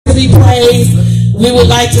be praised. We would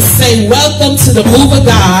like to say welcome to the Move of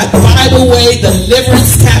God Bible Way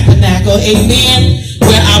Deliverance Tabernacle. Amen.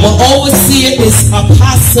 Where our overseer is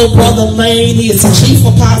Apostle Brother Lane. He is chief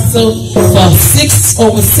apostle for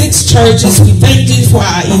over six churches. We thank you for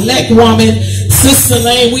our elect woman, Sister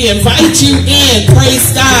Lane. We invite you in,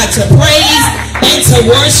 praise God, to praise and to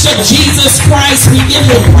worship Jesus Christ. We give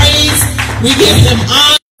him praise. We give him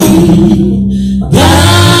honor.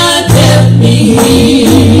 God help me.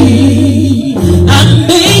 I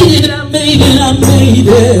made it.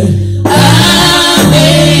 I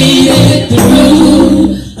made it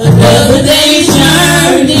through another day's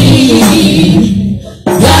journey.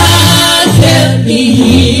 God kept me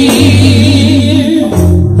here.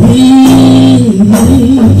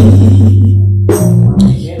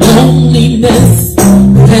 Loneliness,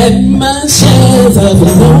 had my shares of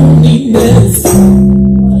loneliness,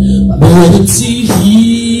 but to heal.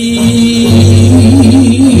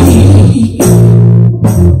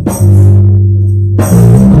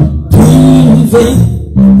 I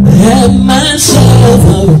have my share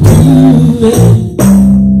of proving,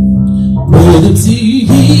 but it's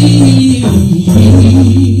easy.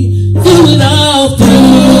 Through it all, I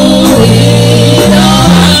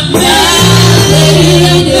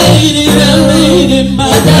made it,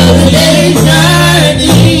 my day's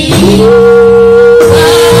journey.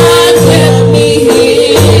 God kept me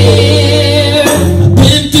here. I've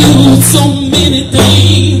been through so many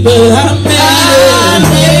things, but I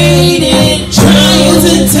made it. Trials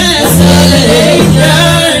and tests of the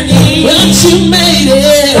journey, but you made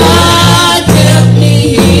it. God kept me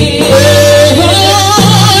here. Oh,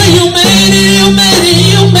 you made it.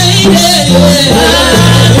 I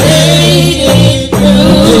made it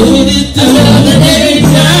through another day's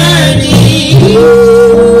journey.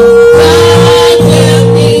 God kept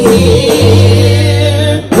me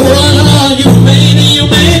here. Oh, you made it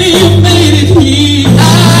here. I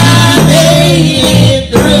made it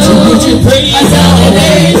through. Would you praise another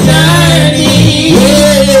day's journey?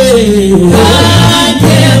 Yeah. God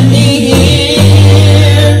kept me here.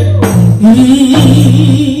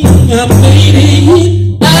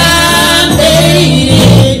 I made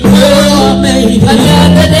it through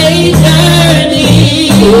another day's journey.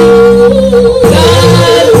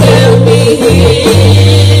 God kept me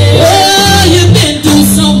here. Oh, you've been through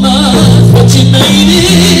so much, but you made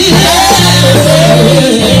it. I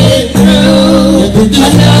made it through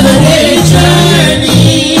another day's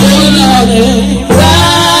journey. Oh, Lord,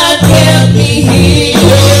 God kept me here.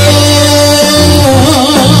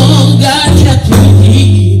 Oh, God kept me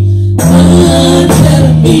here. God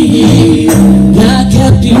kept me here. God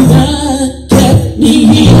kept you. God kept me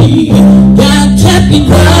here. God kept me.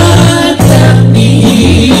 God kept me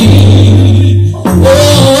here.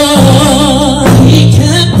 Oh, he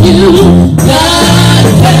kept you. God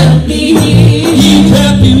kept me here. He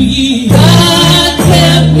kept you here. God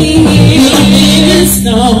kept me here.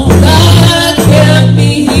 No, God kept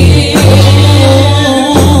me here.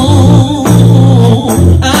 Oh,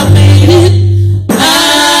 I made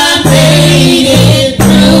it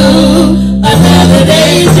through another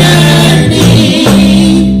day's journey.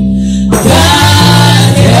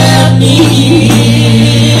 God kept me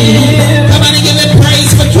here. Come on and give him praise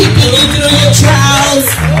for keeping you through your trials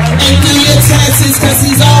and through your tests, because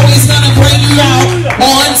he's always going to bring you out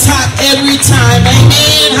on top every time.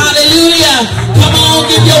 Amen. Hallelujah. Come on,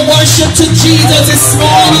 give your worship to Jesus this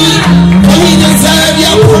morning, for he deserves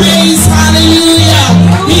your praise. Hallelujah.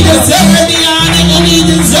 He deserves the honor and he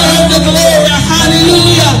deserves the glory.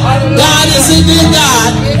 Hallelujah. God is a good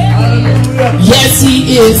God. Yes,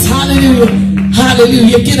 he is. Hallelujah.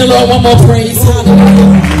 Hallelujah. Give the Lord one more praise.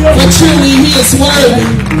 Hallelujah. For truly he is worthy.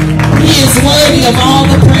 He is worthy of all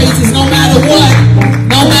the praises, no matter what.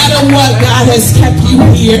 No matter what, God has kept you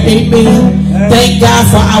here. Amen. Thank God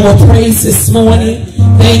for our praise this morning.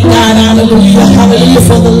 Thank God, hallelujah, hallelujah,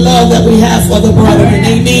 for the love that we have for the brethren.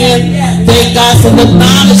 Amen. Thank God for the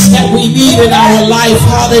knowledge that we need in our life.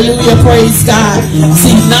 Hallelujah, praise God.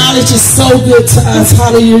 See, knowledge is so good to us.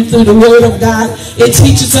 Hallelujah, through the word of God. It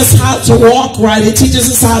teaches us how to walk right. It teaches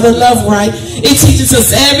us how to love right. It teaches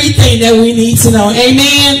us everything that we need to know.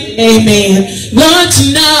 Amen. Amen. Don't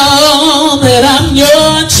you know that I'm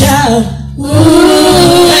your child? Ooh,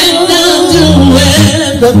 and I'm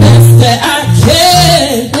doing the best that I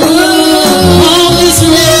can. Ooh, on this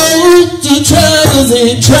road to troubles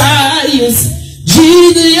and trials,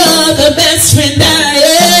 Jesus, you're the best friend I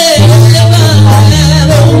ever had.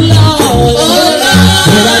 Oh Lord, oh Lord,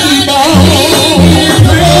 I keep on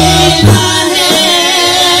praying my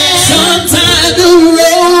hand. Sometimes the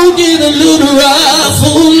road get a little rough.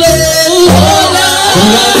 Oh Lord, oh Lord,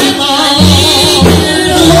 I keep on.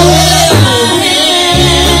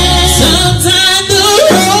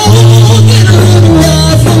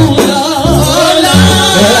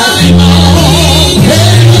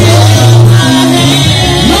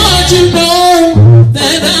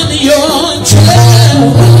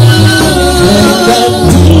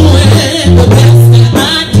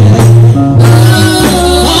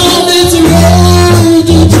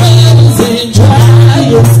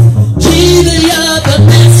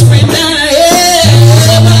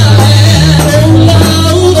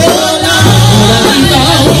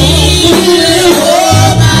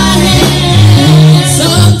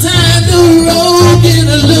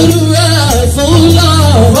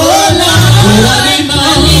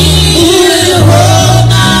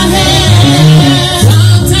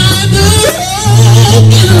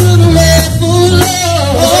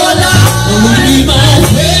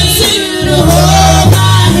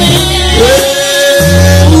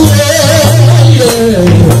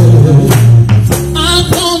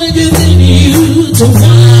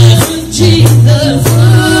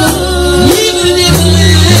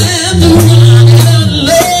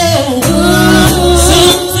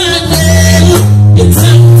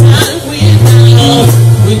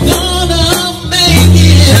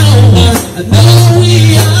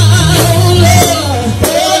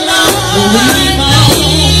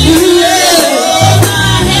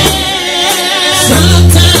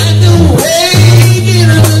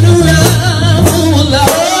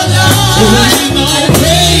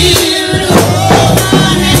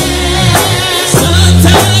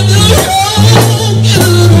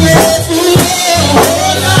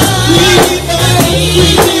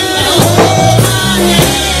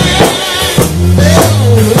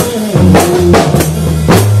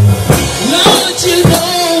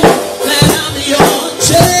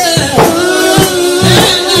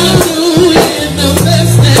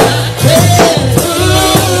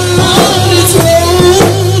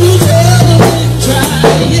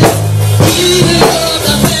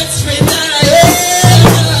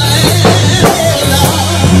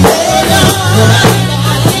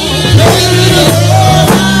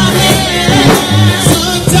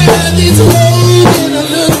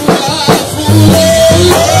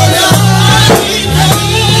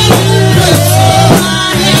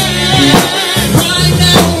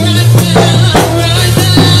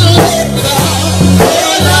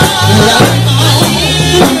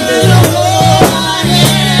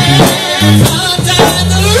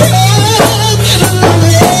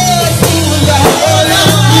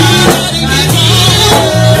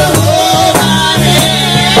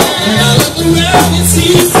 around and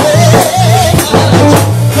see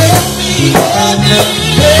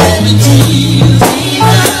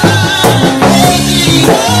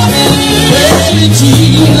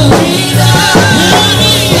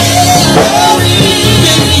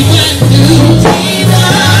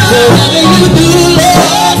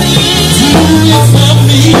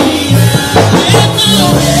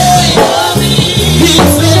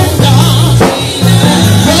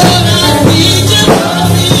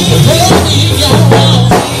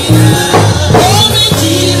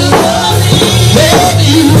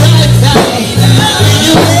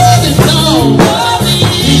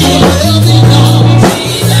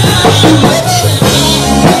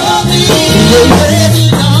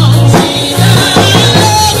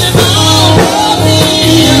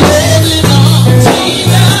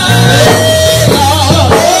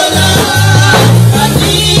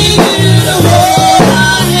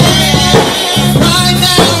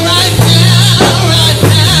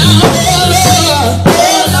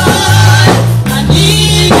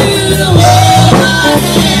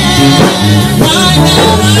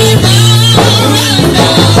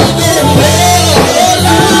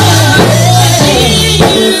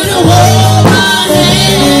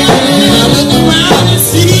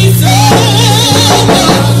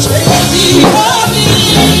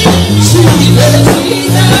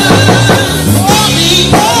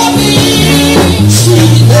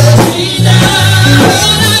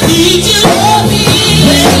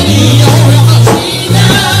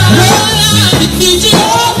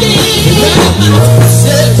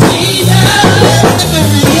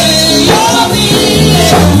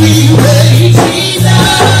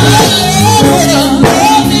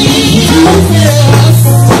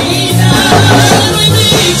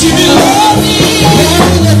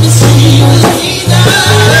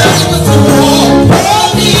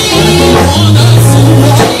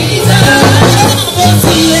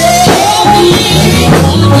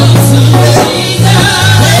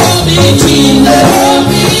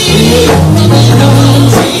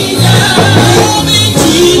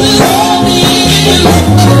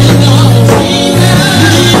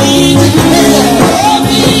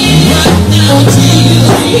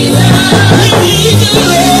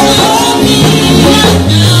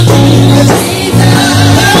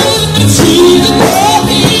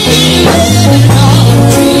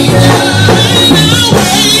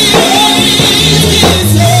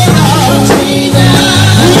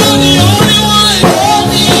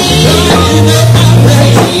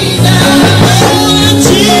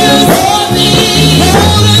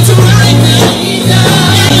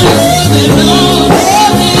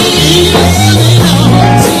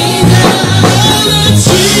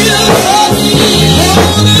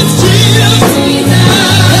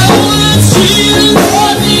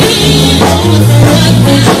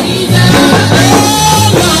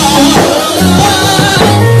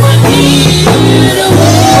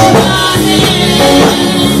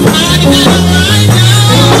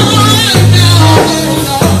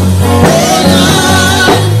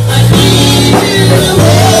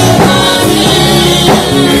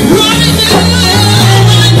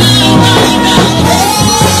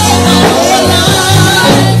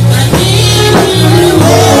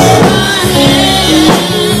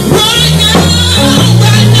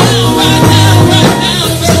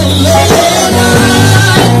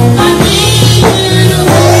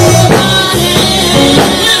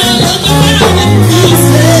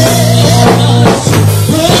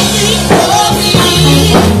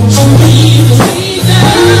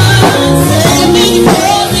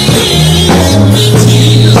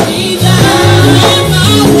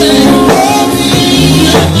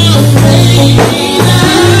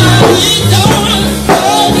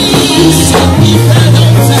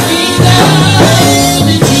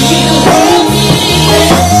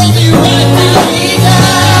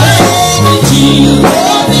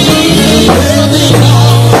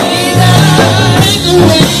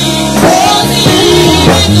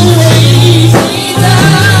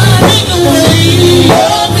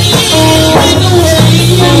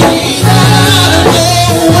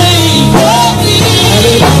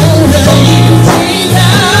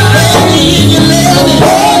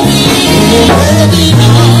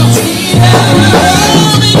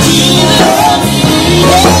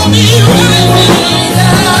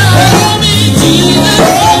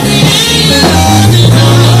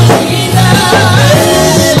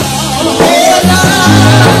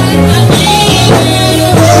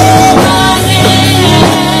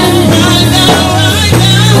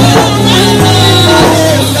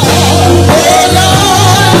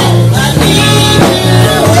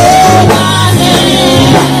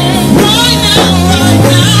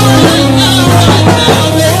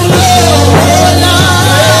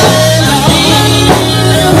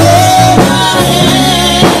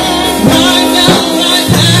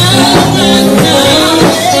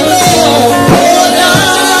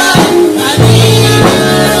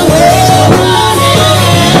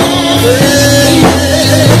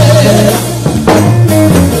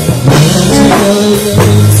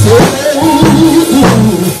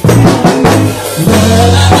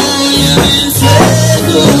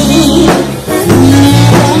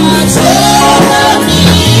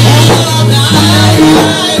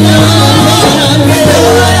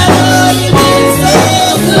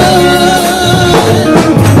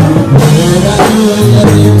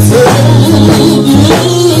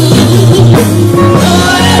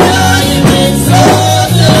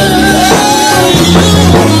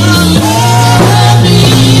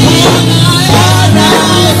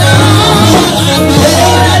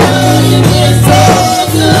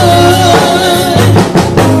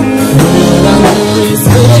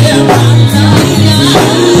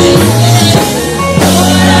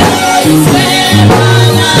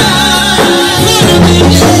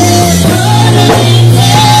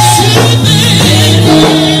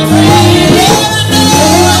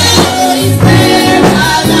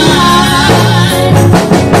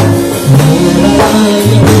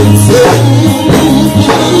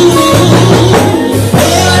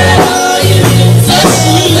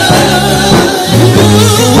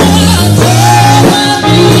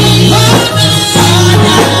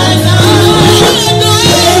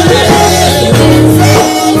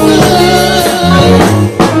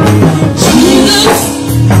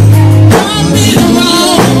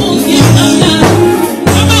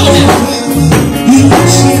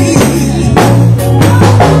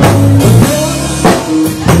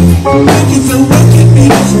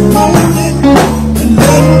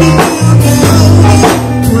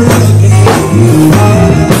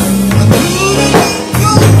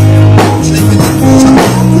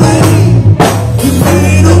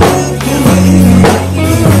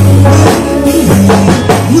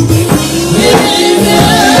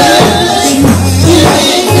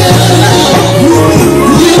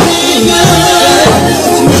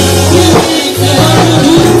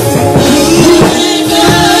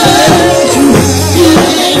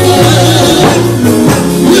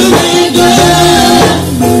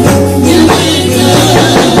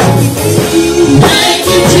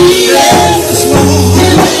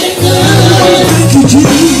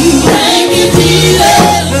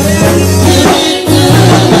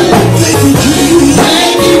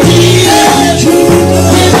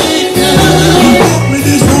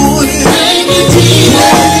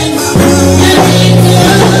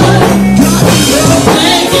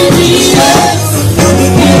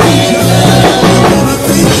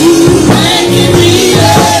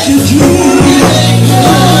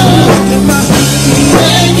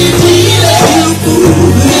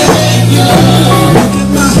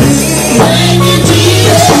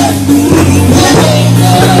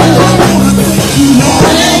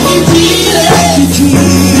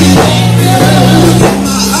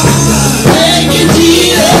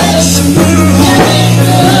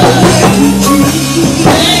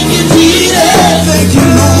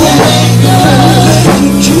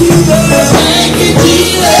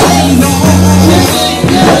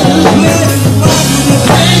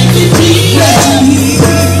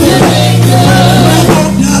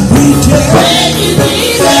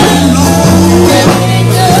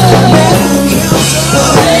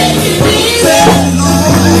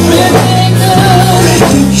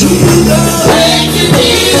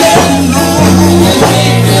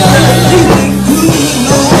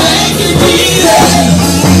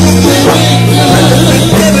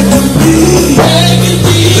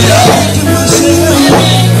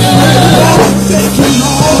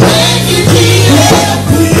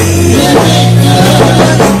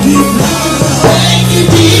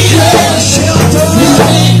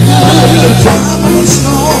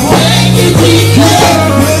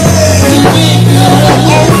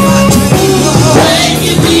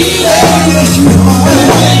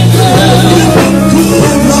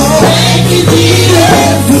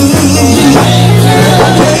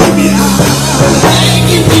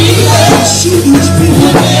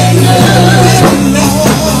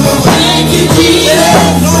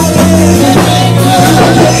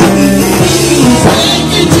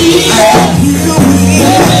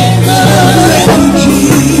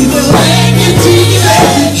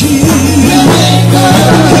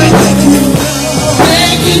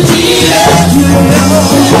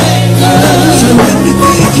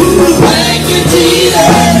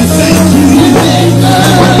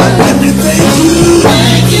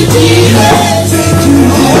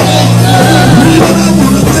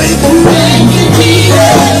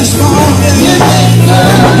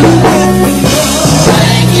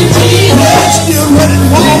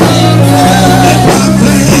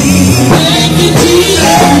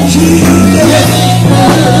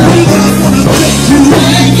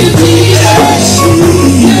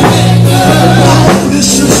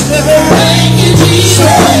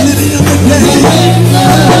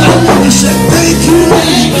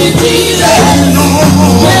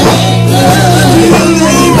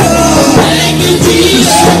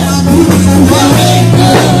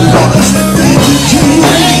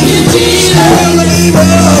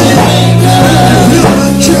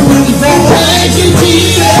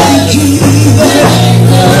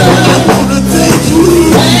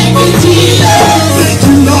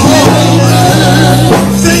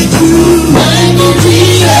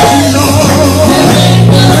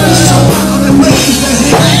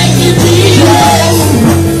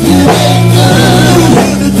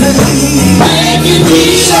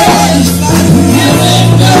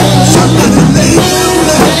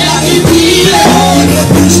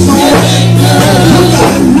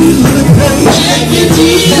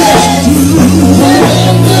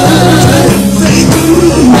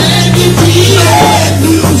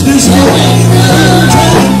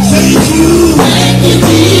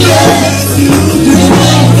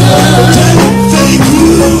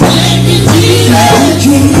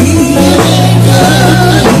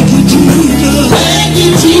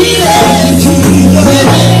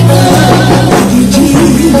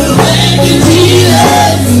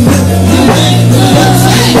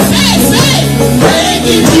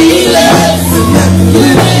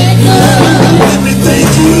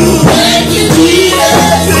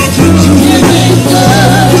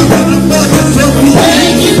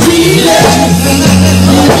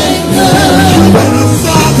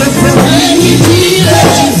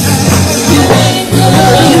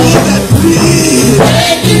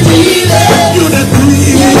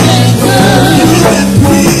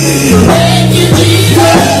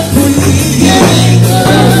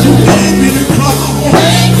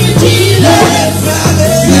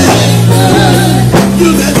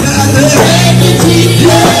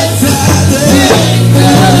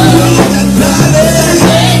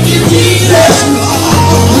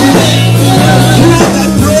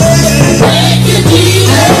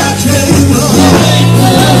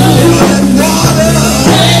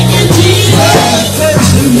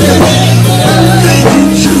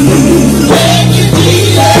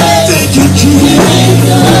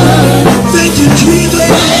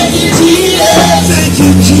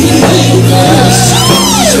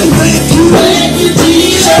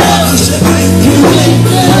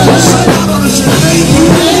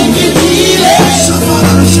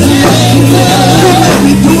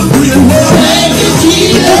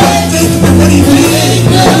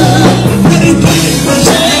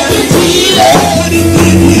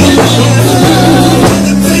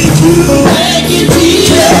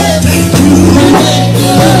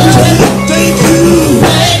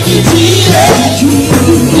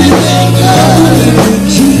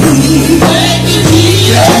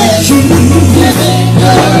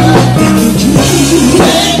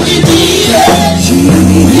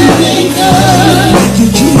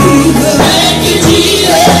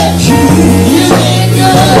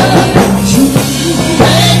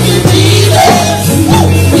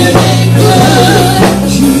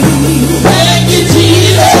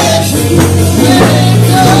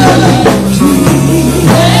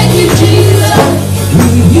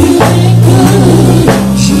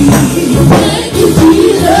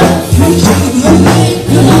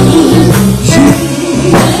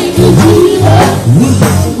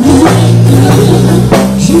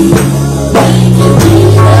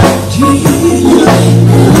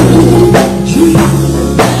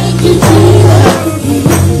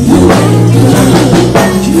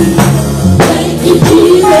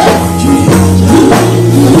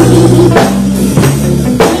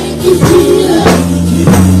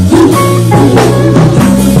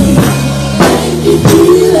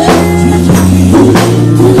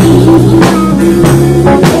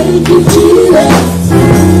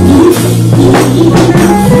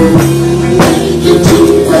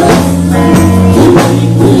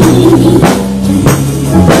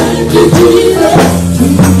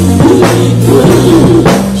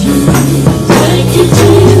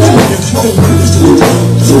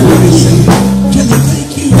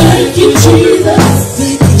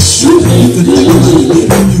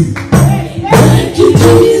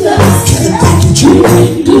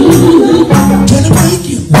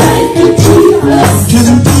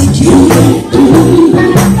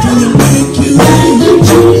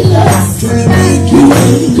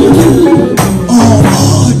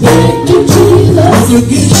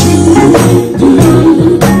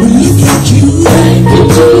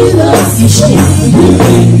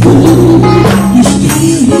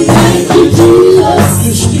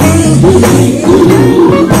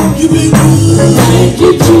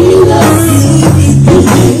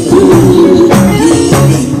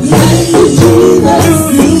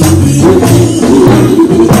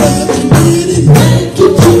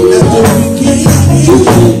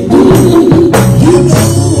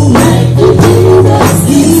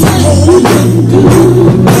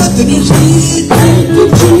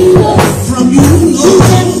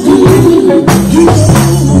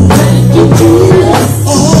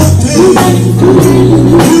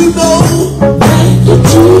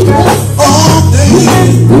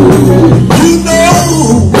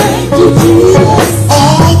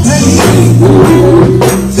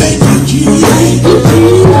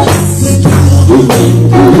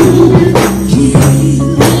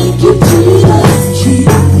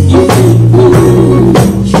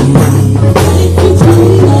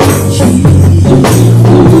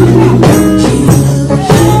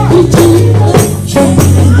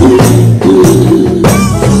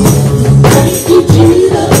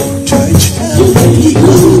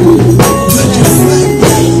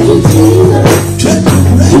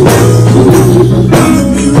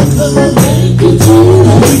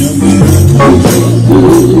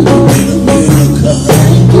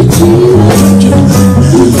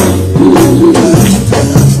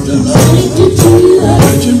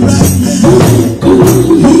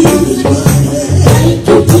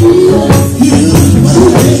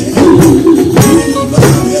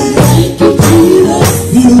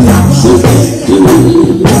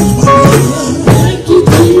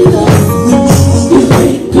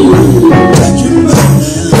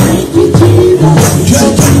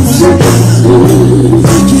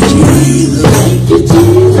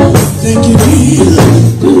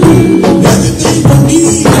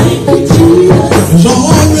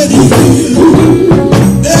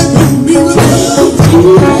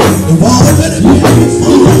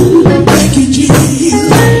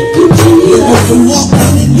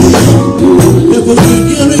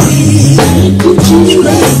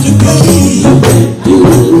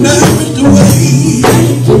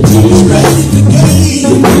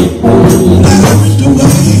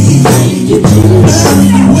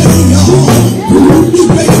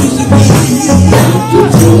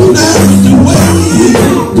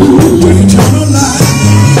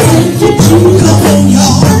Come on.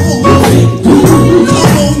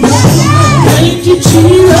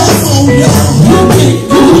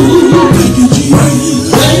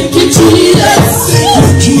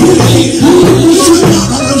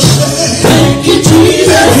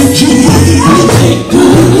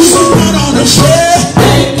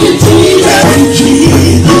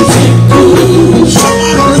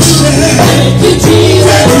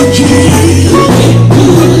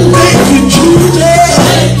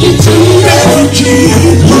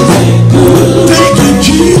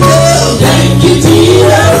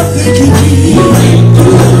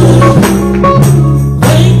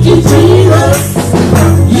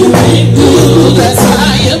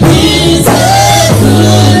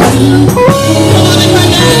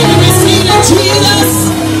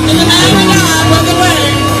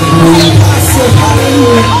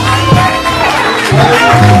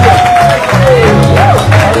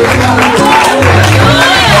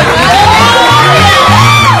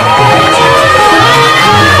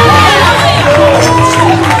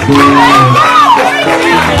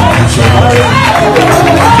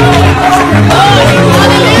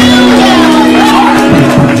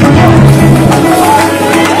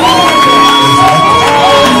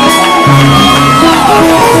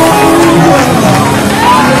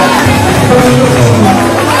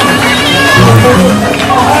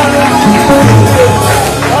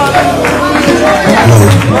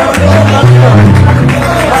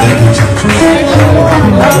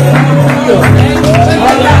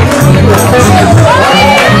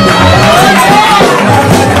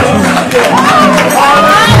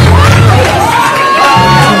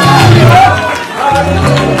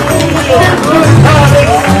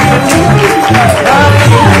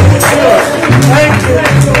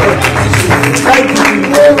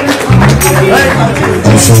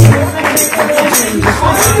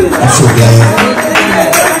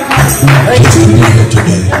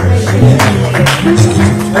 today.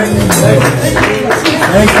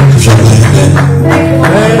 I'm so glad that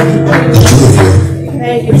you're here.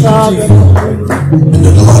 Thank you, Father. And that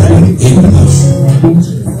the Lord has enabled us.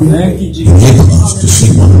 Enable us to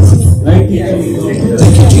see one another. Thank you,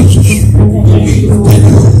 Jesus. Thank you, Lord.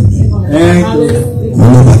 I don't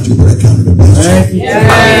know about you, but I counted the blessing. Thank you.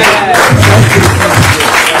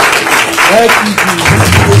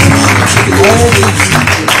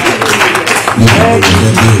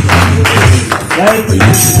 Thank you,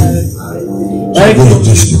 Thank you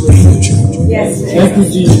just to be here, church. Thank you,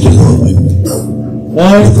 Jesus. Thank you, Lord.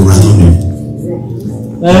 Look around you.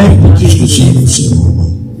 Thank you, just to see you some more.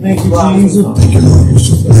 Thank you, Jesus. Thank you, Lord. It's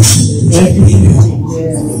a blessing. Thank you, Jesus.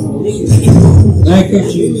 Thank you, Lord. Thank you,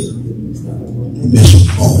 Jesus. Miss them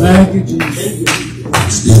all. Thank you, Jesus.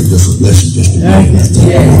 Still just a blessing just to be here. Thank you,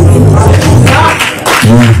 Lord.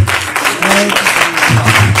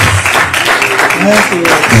 Thank you,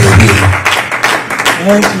 Lord.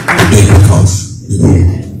 Thank you, because, you know,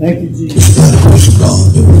 thank you, Jesus. It's by the grace of God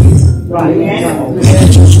that we're here. Right. Thank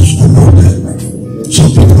you, Jesus. I know that some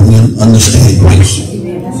people don't understand grace,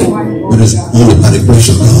 but it's only by the grace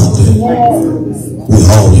of God that we're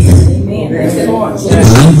all here. The believers and non-believers.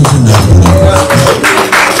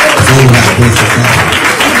 It's only by the grace of God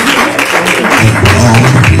that we're all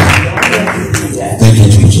here. Thank you,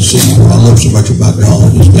 Jesus. See, what I love so much about God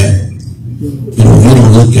is that, you know, you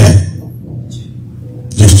don't look at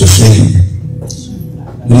just the same.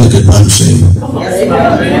 You look at unsaved. The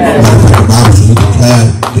Bible says he declared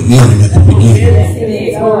the end at the beginning.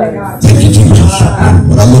 Thank you, Jesus.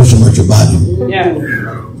 But I love so much about him.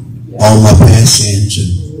 All my past sins and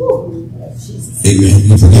amen.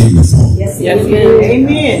 He forgave me for them.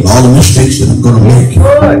 Amen. And all the mistakes that I'm going to make. I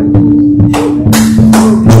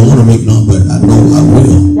don't want to make none, but I know I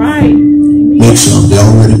will. Make some. They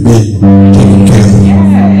already been taken care of.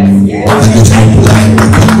 I just need to lie and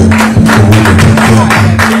wake up and take care of them.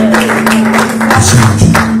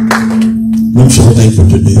 I'm so thankful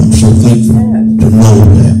today. I'm so thankful to know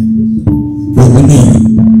that what we need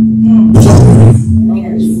is already.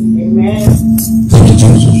 Amen. Thank you,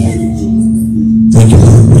 Jesus. Thank you,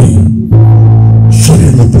 Lord. We sit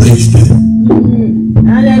in a place that we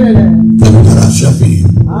got ourselves in.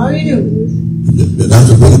 That's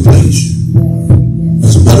a better place.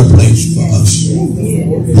 That's a better place for us.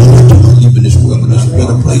 Not to live in this world, but that's a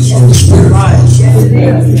better place in the spirit for us.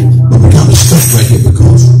 But we kind of stuck right here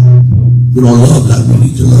because we don't love like we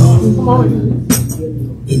need to love.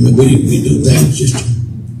 Amen. We do things just to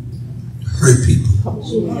hurt people.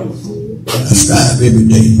 I strive every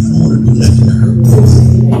day. I don't want to do nothing to hurt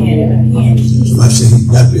nobody. Somebody say, you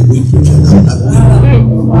got to be a weak preacher. I'm not weak. I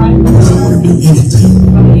don't want to do anything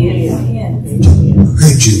to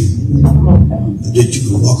hurt you. That you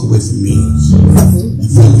can walk away from me and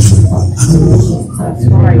feel the same way. I don't want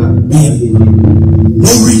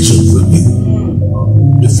no reason for you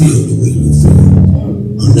to feel the way you feel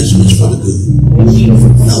unless it's for the good. And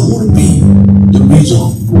I want to be the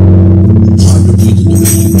reason, part of the reason to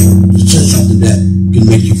make you say something that can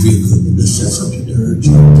make you feel good, but just say something to hurt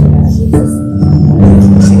you. I'm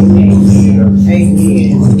going to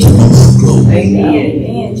keep my mouth closed.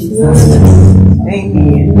 Amen.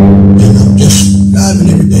 And I'm just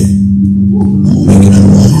driving every day. I'm going to make it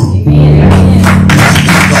unwrong.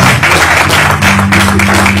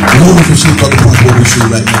 You know, we can see other parts what we see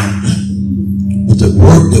right now. But the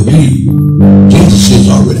work that Jesus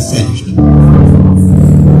is already finished.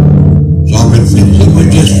 It's already finished. It was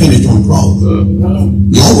just finished on the cross.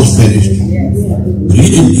 Law was finished. But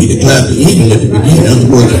he declared the ending at the beginning. In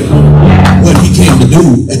other words, what he came to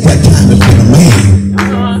do at that time as being a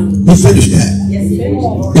man, he finished that.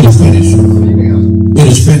 It is finished. It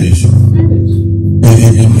is finished. And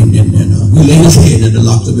he laid his head in the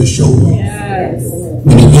locks of his shoulder.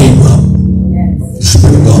 And he gave up the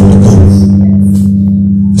Spirit of God to go.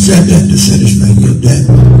 He said that to satisfy your death.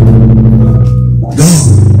 God.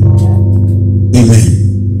 Amen.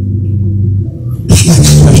 It's like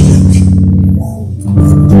questions.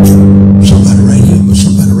 Somebody right here, but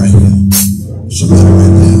somebody right here. Somebody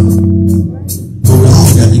right there. But we all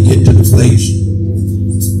got to get to the place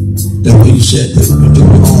that when he said that we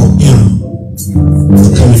all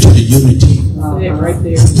come into the unity of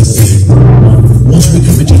the faith. Once we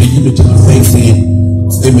come into the unity of the faith, then,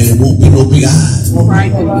 amen, it won't be no big eyes. It won't be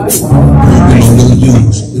no little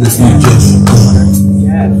U's. It'll be just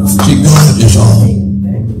God. See, God is all.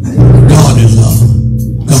 God is all.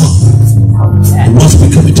 God. And once we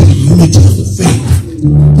come into the unity of the faith,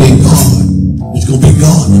 then God is going to be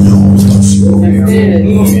God in all of us.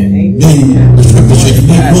 Then the scripture said, you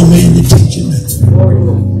need no man to teach you nothing.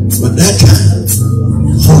 But that time,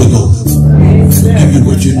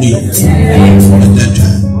 what you need at that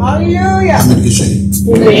time. Hallelujah. How many can say it?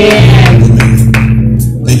 Amen. Amen.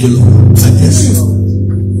 Thank you, Lord. I guess.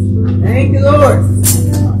 Thank you, Lord.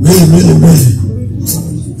 Really, really, really.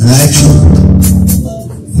 And I ask you,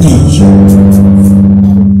 please,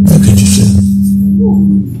 look at yourself.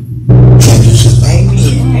 Check yourself out.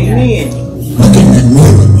 Amen. Amen. Look in that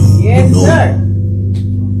mirror, man. Yes, you know, sir.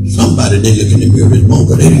 somebody, they look in the mirror this morning,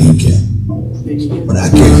 but they didn't care. But I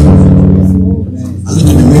care. I look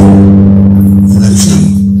in the mirror and I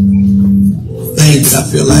see things that I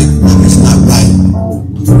feel like it's not right.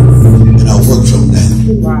 And I work on that.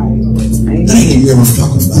 Right. That ain't the mirror I'm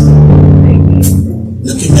talking about.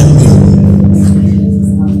 Look in that mirror.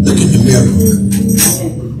 Look in the mirror.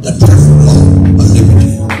 The perfect law of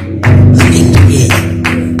liberty. Look in the mirror.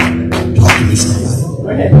 Talk to me, somebody.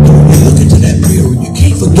 You look into that mirror, you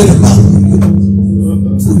can't forget about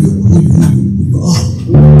who you are.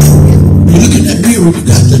 You look in that mirror, you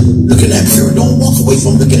got to look in that mirror. Don't walk away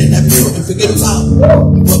from looking in that mirror and forget about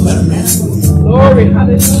what better man is. Glory,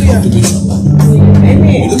 hallelujah. Talk to me, somebody.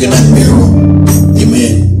 Amen. You look in that mirror,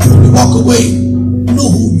 amen. You walk away,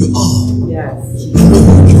 know who you are. Yes. You know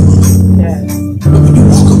who you are. Yes. But when you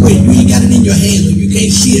walk away, you ain't got it in your hands or you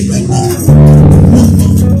can't see it right now. No, no.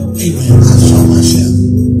 Amen. I saw myself.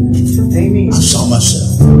 Amen. I saw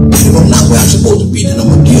myself. If I'm not where I'm supposed to be, then I'm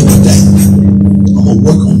going to deal with that. I'm going to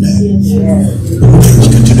work on that.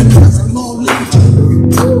 Look into the perfect law of liberty.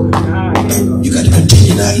 You got to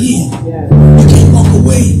continue that in. You can't walk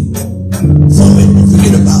away from it and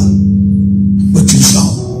forget about what you saw.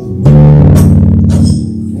 Come on.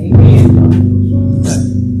 Got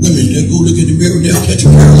women, they'll go look in the mirror, they'll catch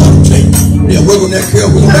a Carol out and say, they'll work on that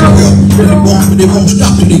Carol, work on that Carol, but they won't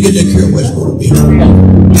stop till they get that Carol where it's going to be.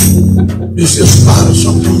 They see a spot or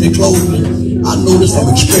something on their clothes. I know this from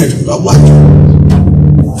experience because I watch her.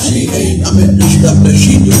 She ain't, I mean, the stuff that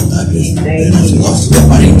she do, I just, and I said,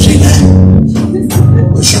 I didn't see that.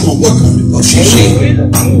 But she gonna work on it because she see it. You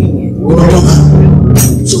know what I'm talking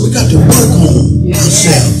about? So we got to work on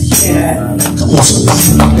ourselves. Come on,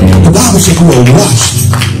 somebody. The Bible says we are washed.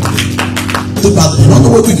 In other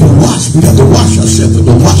words, we can wash. We got to wash ourselves with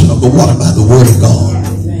the washing of the water by the word of God.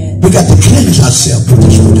 We got to cleanse ourselves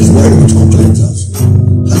with this word which will cleanse us.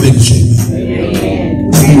 How many can say that?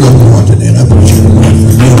 I love the Lord today, and I appreciate the Lord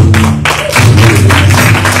for me.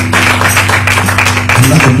 I'm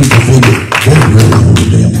not going to be defended very early on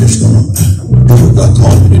today. I'm just going to do what God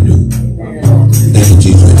called me to do. Thank you,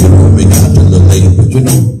 Jesus. I didn't want to make it out a little later, but you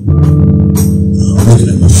know, I'm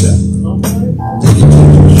looking at myself. Thank you,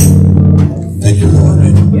 Jesus. Thank you, Lord.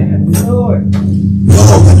 We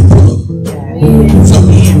all got to pull up.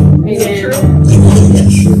 Something. Thank you,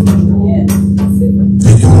 Lord. Yes.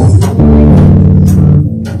 Thank you, Lord.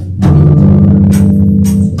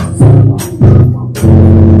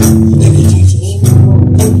 Thank you, Jesus.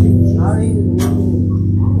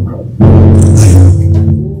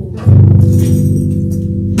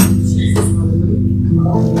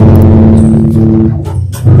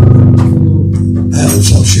 I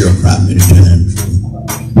also share a crowd many times.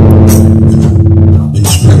 In the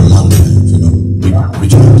spirit a lot of times, you know, we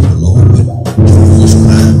talk to the Lord, but she was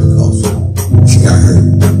crying because she got hurt.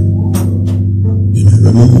 And I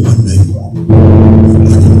remember one day,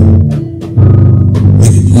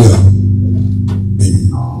 like a year, and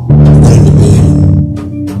got in the bed,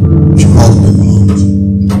 and she called my mom,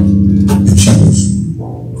 and she was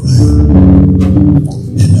crying.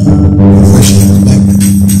 And first she was back,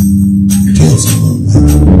 tell someone,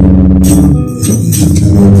 like,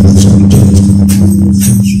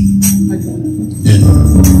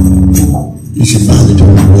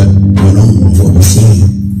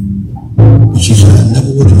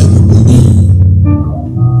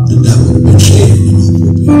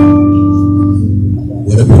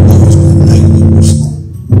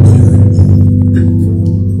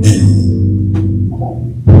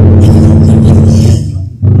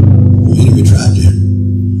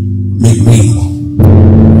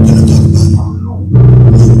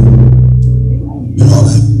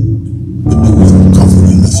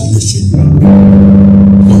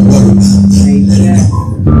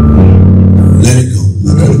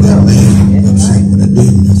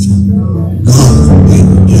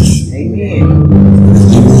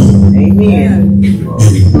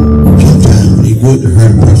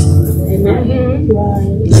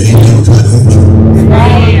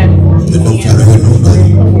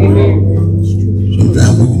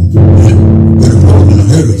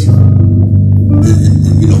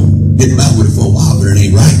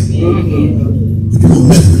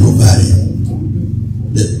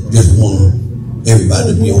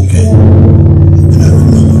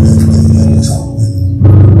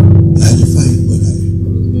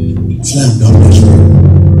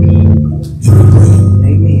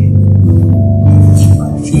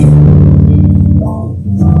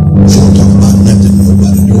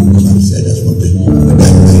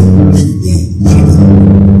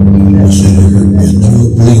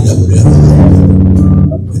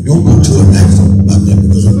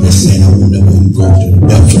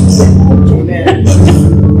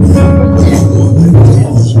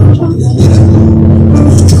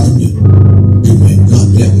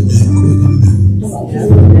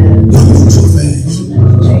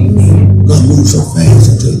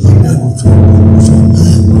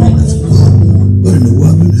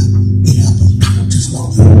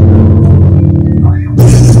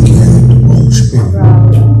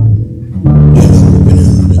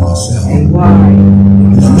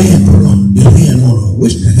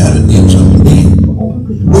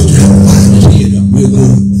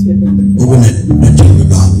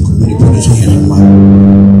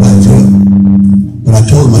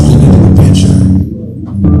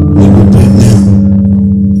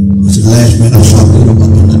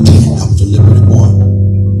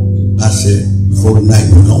 before the night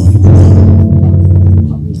was gone, he was gone.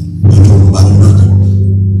 I told him about another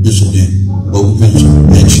incident. Both Vincent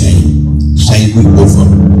and Shane, same week, both of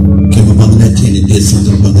them came up under that tent and did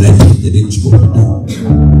something up under that tent that they didn't supposed to do.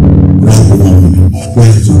 Grabbed the woman and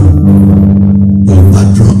squared her. They were not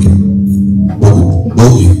drunk.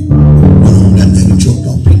 Bogey went on that night and choked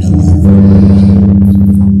off peanut butter.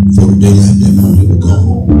 Before the daylight that morning, he was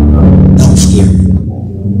gone. That was scary.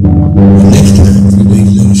 The next time, 3 days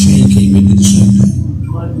later, Shane came in and did the same thing.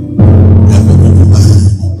 Grabbed the woman behind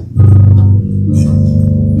and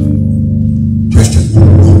touched her on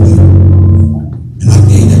the wrong way. And I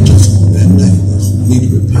gave that testimony that night. It was me to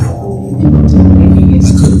repent. I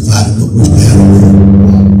couldn't find it, but was bad on her.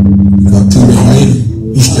 Because 2 days later,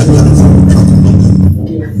 he stepped out from the truck and looked at me.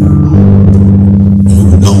 And he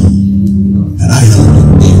was gone. And I held him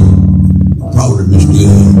there. Probably still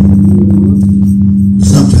here.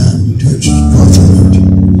 Sometimes you touch God's heart. You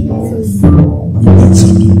do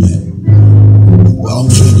something that. Well, I'm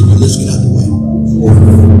saying to you, let's get out the way. I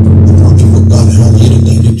want you to go God and help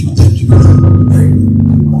anything that you think you can.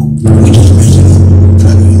 We just mess it up. We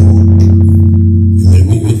try to help. And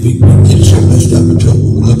when we get so messed up until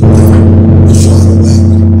we look around, we saw the back.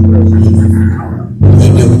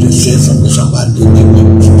 Maybe they would just say something to somebody, to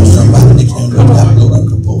somebody next time they got to go on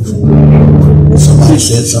compulsion. Somebody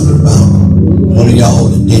said something about one of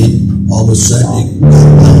y'all, and then all of a sudden they got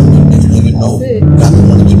around, and next thing you know, got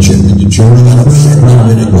one of the children got upset,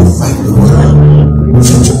 and they go fight the world.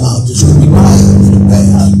 Shut your mouth, just let me quiet in the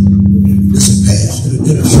past. This is past,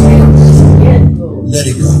 it'll show you past. Let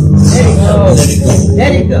it go. Let it go.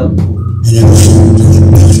 Let it go. And then as soon as you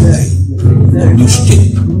pass away, when you stick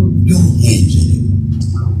your hands in it,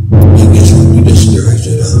 you get something, you just stir it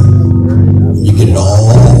up. And you get it all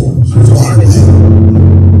far back.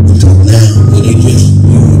 Until now, it ain't just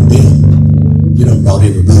you and them. You done brought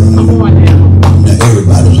everybody in. Now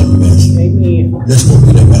everybody's in the mess. Amen. Let's go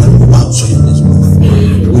be that man. I'm about saying this morning.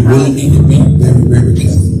 We really need to be very, very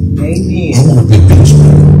careful. Amen. I want to be peaceful.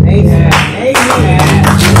 Amen. Amen.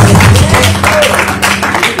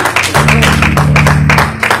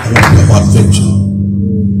 I want to be a heart fixer.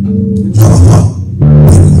 Not a heart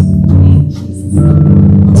breaker.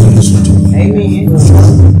 Are you listening to me? Amen. That's what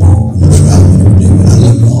I'm going to do. I'm striving every day. But I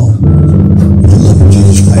love you all. And I love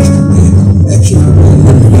Jesus Christ today. And I'm actually going to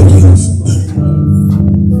live your years today.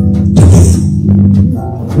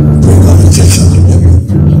 Pray God to say something different.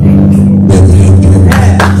 Never have to ever.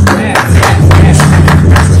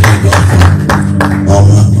 All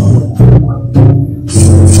my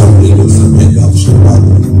some leaders from the officer about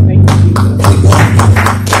me. Thank God.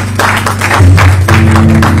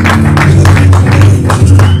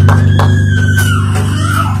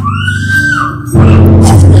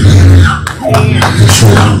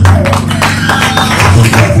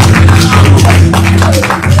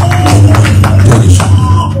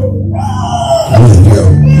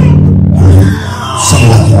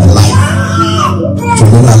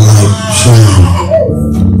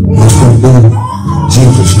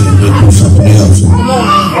 Jesus and they do something else. Be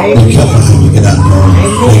careful how you get out there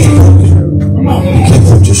and play it. Be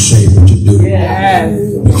careful just say what you do. Be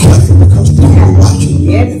careful because people are watching you.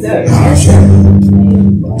 Yes, sir.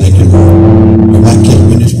 Thank you, Lord. You might catch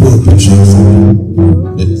me in this pulpit saying something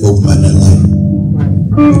that folk might not like.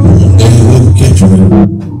 But one day you will catch me.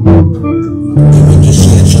 You may just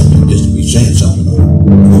saying something just to be saying something.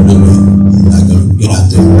 I'm not going to get out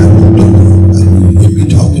there and I'm going to do it. You hear me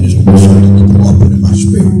talking, it's going to be something that the Lord put in my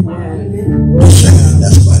spirit. Just saying,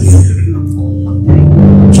 that's about it.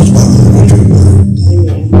 Just about to go to the word.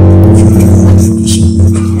 Thank you so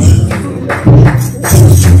much. Thank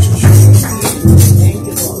you, Jesus.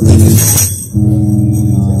 Thank you.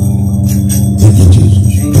 Thank you, Jesus.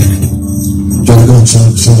 John God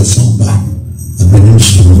sang a song about I've been in the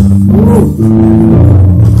storm.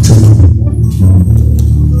 Too long.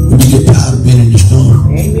 When you get tired of being in the storm,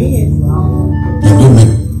 Amen. you do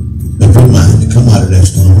make up your mind to come out of that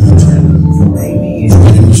storm. Amen. I've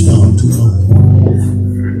been in the storm too long.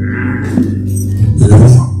 Is it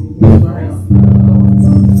right?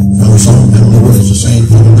 I don't know what it's the same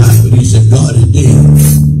thing or not, but he said God is dead.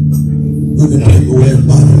 Who can take away his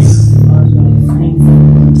body now?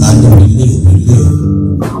 I know he lived.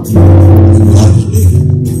 But God is dead.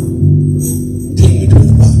 Take me to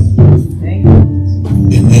his body.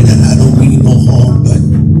 And I don't mean no harm, but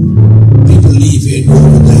people leave here and go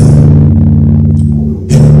over there.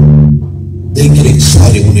 And they get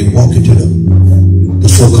excited when they walk into the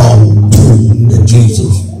so-called tomb that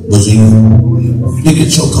Jesus was in. They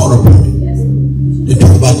get so caught up on it. They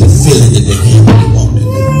talk about the feeling that they had when they walked in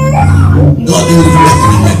there. God didn't leave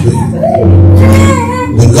nothing in that grave.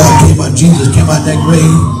 When Jesus came about that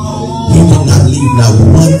grave, he did not leave not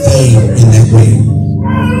one thing in that grave.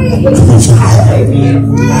 Come on, somebody.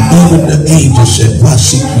 Even the angel said, why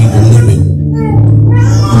seek ye the living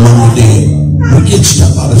among the dead? We get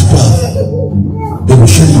stuff out of stuff. They will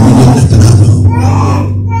surely be getting nothing out of.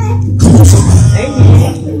 Come on, somebody.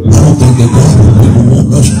 I don't think that God would even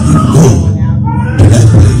want us to go to that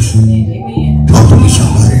place. Talk to me,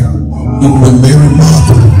 somebody. Even when Mary and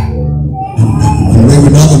Martha and Mary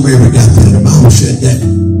and other Mary got there, the Bible said that,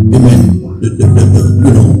 amen,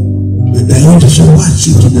 the angel said, why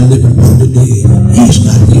seek ye the living among the dead? He is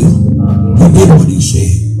not here. He did what he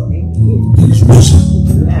said. He's risen.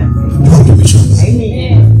 Talk to me, somebody.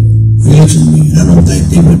 Listen to me. I don't think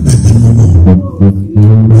they went back there no more.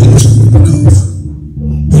 Listen to me, because,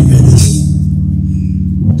 amen,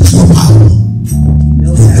 there's no power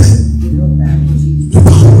in that. The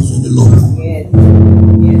power is in the Lord.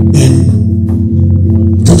 And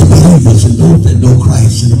to the believers and those that know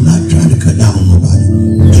Christ, and I'm not trying to cut down on nobody,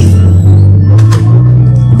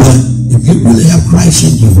 but if you really have Christ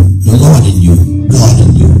in you, the Lord in you, God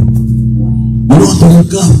in you, you don't have to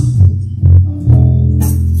look up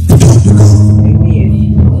to talk to God.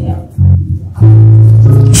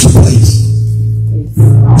 It's a place.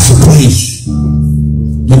 It's a place.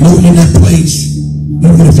 You know you're in that place,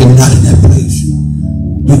 even if you're not in that place,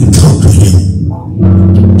 you can talk to him.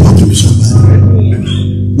 Talk to me, somebody.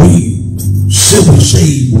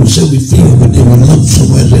 We say we feel, but then we look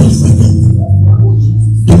somewhere else for him.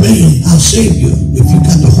 The man, our Savior, if you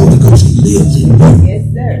got the Holy Ghost, he lives in you. Yes,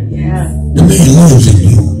 sir. Yeah. The man lives in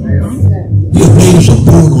you. Your days are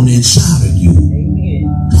born on the inside of you. Amen.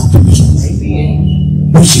 Talk to me, somebody.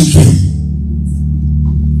 Amen. We seek him.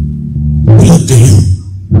 We look to him.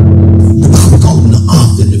 The Bible calls him the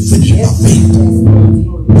author and the finisher of our faith.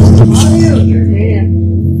 Talk to me, somebody.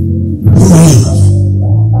 Who is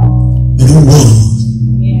and who was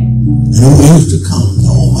and who is to come, the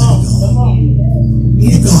Almighty God.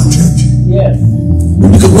 He's God, church. Yes.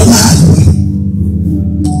 When you can realize me,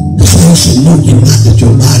 the Saint said, know ye not that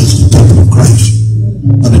your body is the temple of Christ,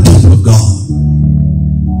 or the temple of God.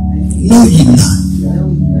 Know ye not.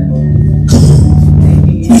 Come on.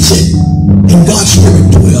 He said, and God's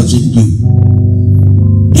Spirit dwells in you.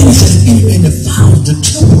 And he said, any man that defiles the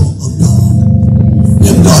temple of God,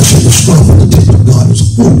 then God shall destroy, for the temple of God is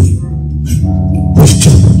holy. Which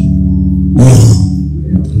temple? We are.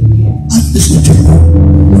 Listen to me.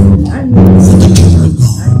 We're the temple of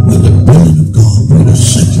God. We're the building of God. We're the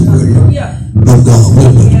sanctuary of God.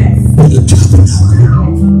 We're the tabernacle.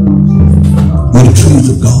 We're the trees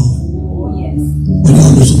of God. Will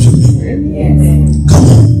y'all listen to me? Come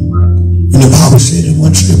on. And the Bible said in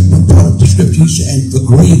one scripture, one part of the scripture, he said, and the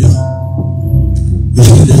greater is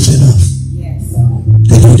he that's in us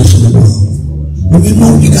than he that's in the world. When you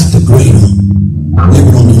know you got the greater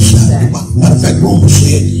living on the inside. Matter of fact, Romans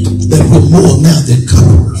said that we're more now than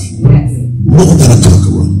conquerors. More than a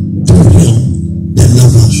conqueror through him that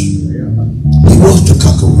loves us. He was the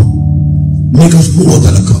conqueror. Make us more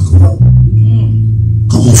than a conqueror.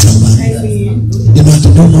 Come on, somebody. You don't have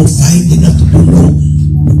to do no fight. You don't have to do no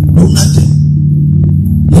nothing.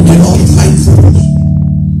 He did all the fight for us.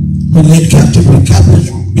 We led captivity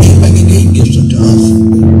captives. Came back and gave gifts unto us.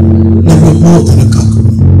 Now we're more than a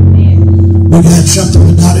conqueror. We got something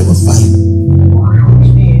without ever fighting.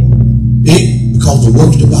 Because the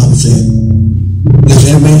works, the Bible said, yes,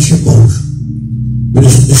 every man should boast. But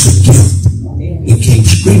it's a gift. It came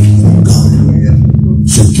straight from God.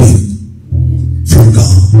 It's a gift from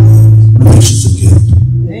God. Grace is a gift.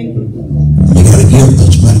 You got a gift, let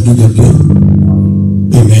somebody give you a gift.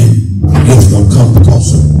 Amen. A gift don't come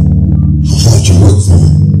because of how hard you work for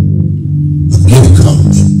them. A gift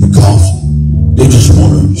comes because they just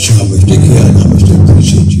want to show how much they care and how much they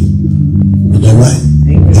appreciate you. Is that right?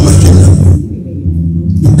 How much they love you.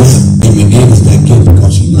 And God, amen, gave us that gift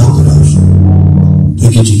because he loved us.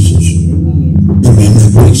 Thank you, Jesus. Amen.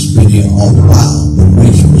 That grace been here all the while. But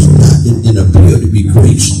grace was not, it didn't appear to be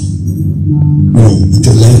grace. No,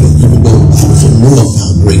 until later, even though the Bible said Noah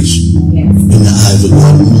found grace in the eyes of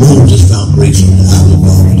God. Moses found grace in the eyes of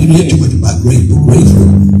God. We didn't hear too much about grace, but grace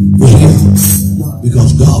was here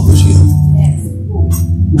because God was here.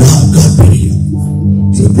 God been here.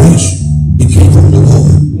 So grace, it came from the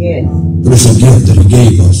Lord. But it's a gift that he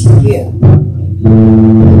gave us. The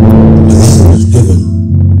law was given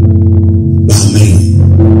by man.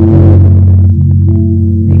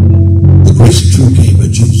 The grace and truth came by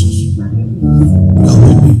Jesus. God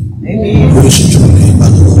with me. Grace and truth came by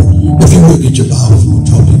the Lord. If you will get your Bibles, we'll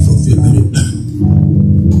talk to you for a few minutes.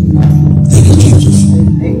 Thank you, Jesus.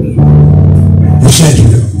 We said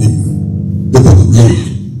here in the book of Luke,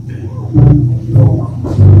 The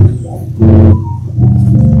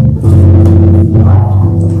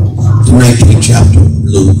 19th chapter of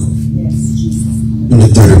Luke, in the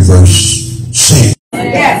 3rd verse, saying,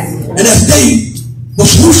 and as they was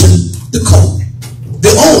loosing the coat, the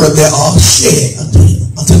owner thereof said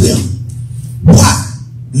unto them, why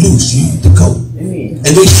loose ye the coat? And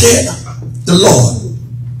they said, the Lord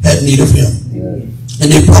had need of him.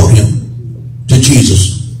 And they brought him to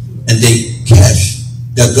Jesus, and they cast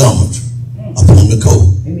their garments upon the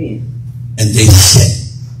coat, and they set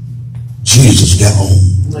Jesus thereon.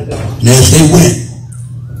 And as they went,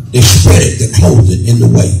 they spread their clothing in the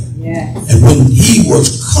way. And when he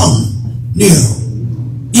was come near,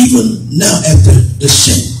 even now at the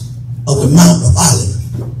descent of the Mount of Olives,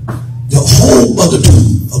 the whole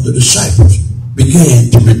multitude of the disciples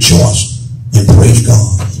began to rejoice and praise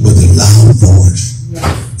God with a loud voice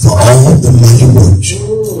for all the mighty works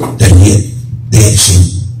that they had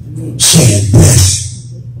seen, saying,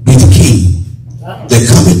 blessed be the King that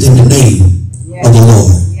cometh in the name of the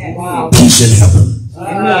Lord. Peace in heaven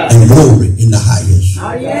and glory in the highest.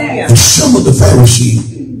 And some of the Pharisees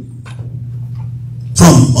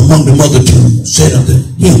from among the multitude said unto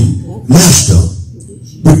him, Master,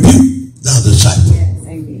 rebuke thou the disciple.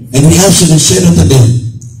 And he answered and said unto them,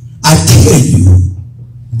 I tell you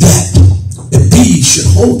that if these should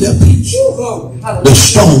hold their peace, the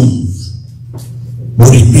stones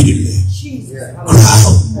would immediately cry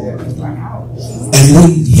out. And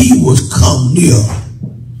when he was come near,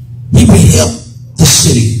 he beheld the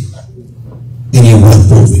city, and he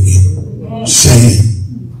wept over it, saying,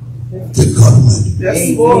 Good God Almighty,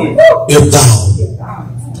 if thou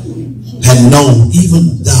had known,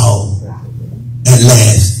 even thou at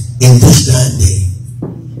last, in this thine day,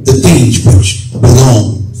 the things which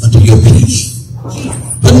belong unto your peace,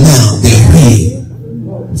 but now they are hid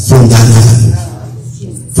from thine eyes.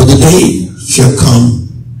 For the day shall come,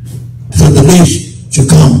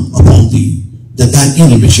 upon thee, that thine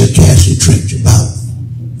enemy shall cast a trench about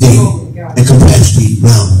thee, and compass thee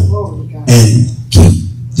round, and keep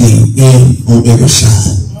thee in on every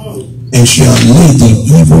side, and shall lay thee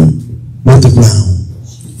even with the ground,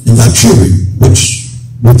 and thy children which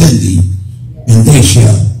within thee, and they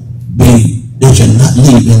shall not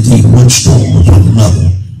leave in thee one stone upon another,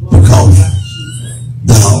 because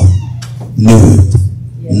thou knewest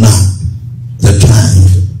not the time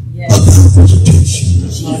of thy visitation.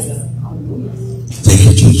 Thank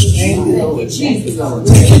you, Jesus. Thank you,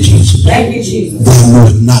 Jesus. Thou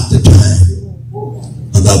knewest not the time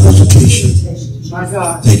of thy visitation.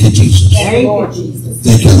 Thank you, Jesus.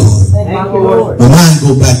 Thank you, Lord. My mind go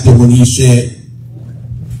back to when he said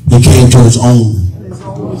he came to his own,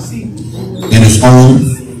 and his own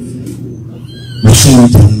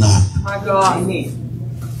received him not.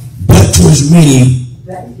 But to as many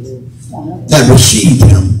that received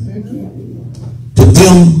him, to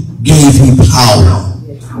them gave he power.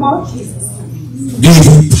 Gave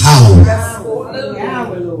he power.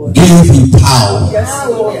 Gave he power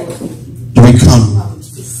to become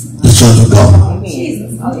the sons of God.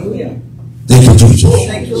 Thank you, Jesus.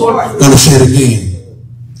 I'm going to say it again.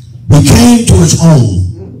 He came to his own,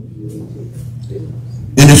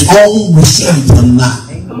 and his own received him not.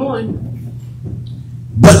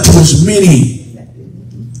 But to as many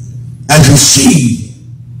as received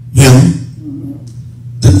him,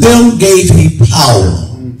 to them gave he power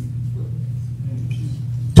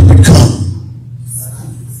to become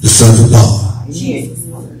the sons of God.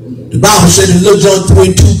 The Bible said in Luke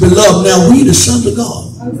 3:2, beloved, now we the sons of God.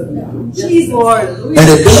 And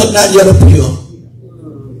it does not yet appear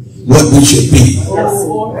what we should be.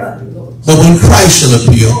 But when Christ shall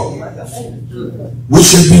appear, we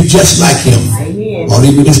should be just like him. All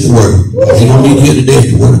he needs is the word. All he don't need here today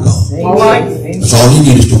is the word of God. That's all he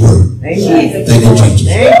needs is the word. Thank you, Jesus.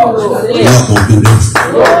 The Lord gonna do this.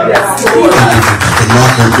 The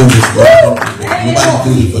Lord gonna do this. Nobody can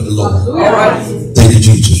do this but the Lord. Thank you,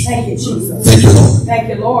 Jesus. Thank you, Lord. Thank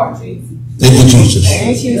you, Lord. Thank you, Jesus.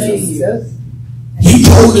 He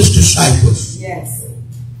told his disciples,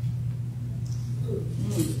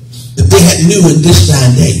 if they had knew in this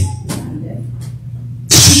thine day,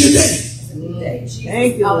 this is your day.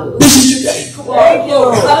 Thank you. This is your day.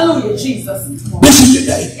 Hallelujah, Jesus. This is your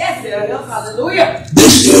day. Yes, hallelujah.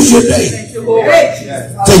 This is your day. Thank you, Lord.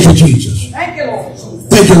 Thank you, Jesus. Thank you, Lord.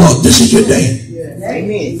 Thank you, Lord. This is your day.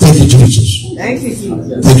 Amen. Thank you, Jesus. Thank you,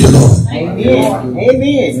 Jesus. Thank you, Lord. Amen.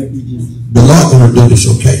 Amen. The Lord gonna do this,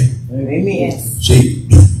 okay? Amen. See,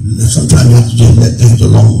 sometimes you have to just let things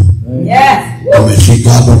alone. Yes. I mean, see,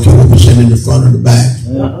 God don't care what we send in the front or the back.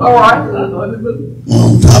 All right.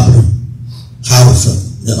 On top of the house,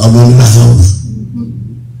 I'm in the house.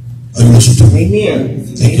 Are you listening to me? Amen.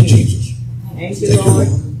 Thank you, Jesus. Thank you, Lord.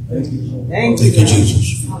 Thank you,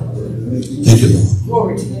 Jesus. Thank you, Lord.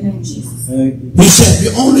 Glory to the name of Jesus. He said, if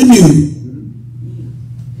you only knew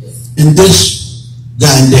in this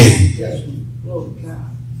thine day,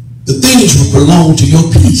 the things will belong to your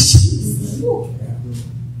peace.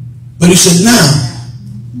 But he said, now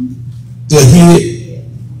they're hid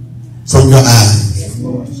from your eyes.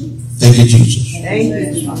 Thank you,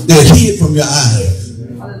 Jesus. They're hid from your eyes.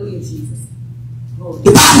 Hallelujah, Jesus.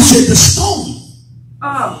 The Bible said the stone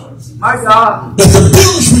My God. that the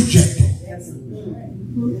builders rejected,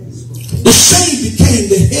 the same became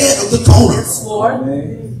the head of the corner.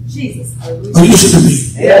 Lord. Jesus. Hallelujah. Oh, listen to me.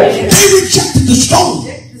 They rejected the stone,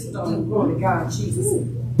 Glory to God, Jesus.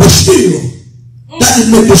 but still, that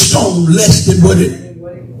didn't make the stone less than what it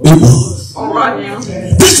was. All right now.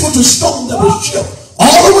 This was a stone that was shipped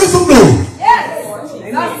all the way from glory. Yes.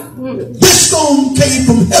 This stone came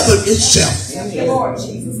from heaven itself. Thank you, Lord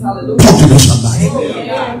Jesus. Hallelujah. Talk to me, somebody.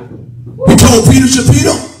 He told Peter, said,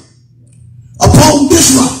 Peter, upon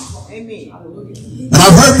this rock. Amen. And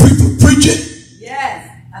I've heard people preach it.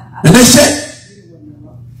 Yes. And they said,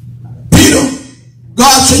 Peter,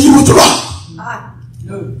 God said you was the rock.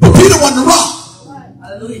 But Peter wasn't the rock.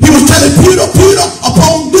 He was telling Peter, Peter,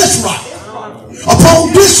 upon this rock,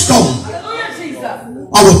 upon this stone,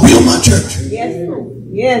 I will build my church. Yes.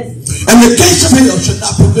 Yes. And the gates of hell shall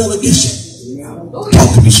not prevail against it.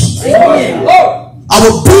 Talk to me, somebody. I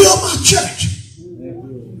will build my church.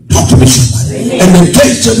 Talk to me, somebody. And the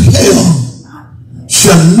gates of hell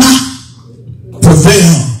shall not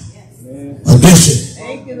prevail against it.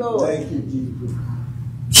 Thank you, Lord.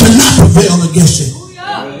 Shall not prevail against it.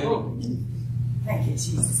 Thank you,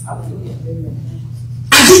 Jesus. Hallelujah.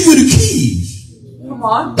 I give you the keys. Come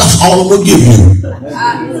on. That's all I'm going to give you.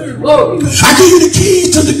 Glory. I give you the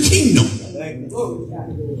keys to the kingdom.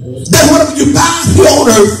 That whatever you bind here on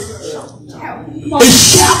earth, it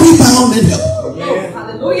shall be bound in heaven.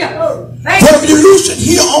 Hallelujah. Whatever you loosen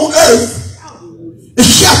here on earth, it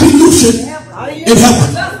shall be loosened in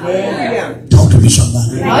heaven. Talk to me,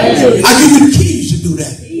 somebody. I give you the keys to do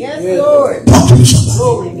that. Yes, Lord. Talk to me, somebody.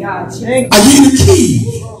 Glory, God. Thank I give you the keys.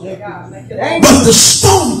 you. But the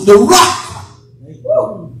stone, the rock,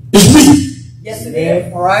 is me. Yes, it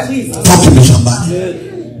is. All right, Jesus. Talk to me, somebody.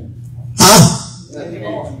 Huh?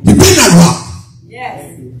 You be that rock.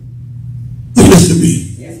 Yes. Listen to me.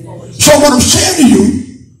 So what I'm saying to you,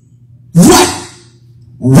 what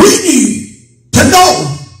we need to know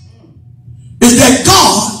is that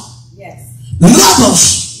God loves us.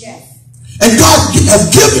 Yes. And God has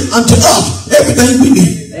given unto us everything we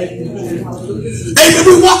need. Amen.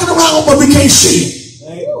 We're walking around but we can't see it.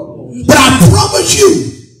 But I promise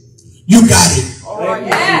you, you got it.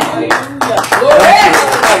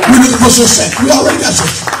 We're looking for success. We already got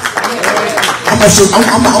success. I'm a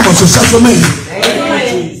successful man.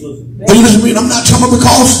 And you listen to me, I'm not talking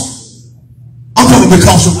because I'm talking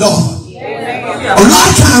because of God. A lot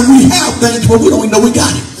of times we have things but we don't even know we got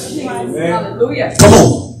it. Hallelujah. Come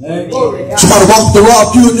on. Somebody walked the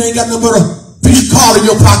rob you and they ain't got no but a piece of card in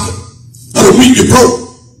your pocket. That'll mean you broke.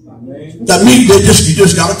 That means you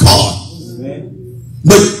just got a card.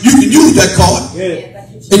 But you can use that card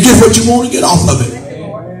and get what you want to get off of it.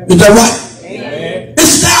 Is that right?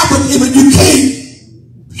 It's there, but you can't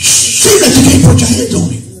see that you can't put your hands on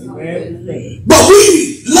it. But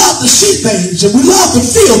we love to see things and we love to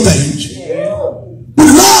feel things. We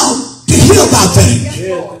love to hear about things.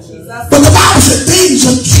 But the Bible said things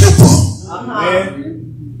are temporal.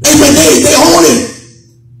 Amen. They only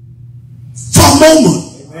for a moment,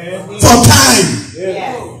 for a time.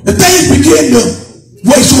 And things begin to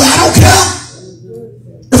waste away. I don't care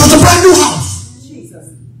if it's a brand new house.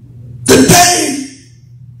 The day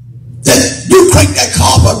that you crank that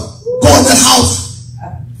carpet, go in that house,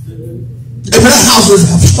 if that house is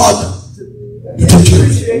started to kill me,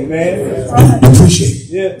 depreciate.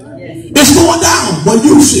 It's going down whether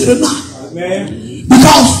you see it or not.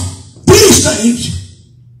 Because these things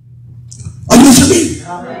are used to be.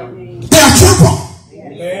 They are temporal.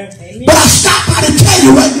 But I stop by to tell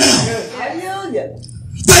you right now,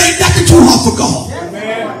 there ain't nothing too hard for God.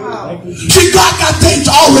 See, God got things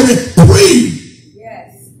already pre-planned,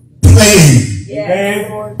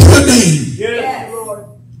 preordained.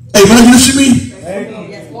 Amen. You listen to me?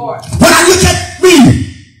 When I look at me,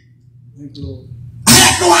 I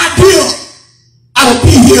had no idea I would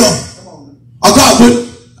be here. Or God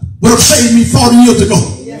would have saved me 40 years ago.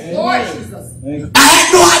 I had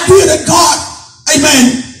no idea that God,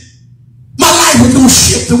 amen, my life was going to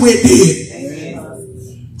shift the way it did.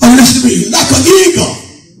 And listen to me, like an eagle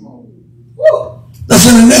that's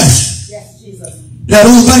in a nest. That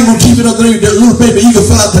little thing on TV the other day, that little baby eagle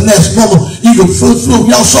fell out the nest. Mama eagle flew,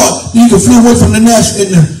 y'all saw it. The eagle flew away from the nest,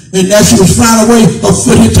 and as she was flying away, her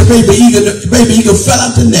foot hit the baby eagle. The baby eagle fell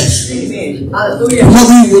out the nest. Hallelujah.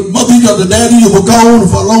 Mother eagle, the daddy eagle were gone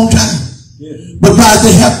for a long time. But by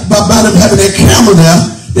them having that camera there,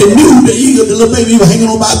 they knew the eagle, the little baby eagle hanging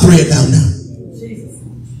on by a thread down there.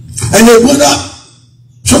 And they went up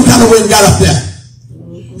some kind of way and got up there.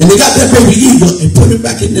 And they got that baby eagle and put it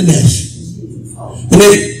back in the nest. And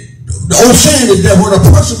the old saying is that when a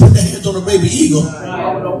person put their hands on a baby eagle,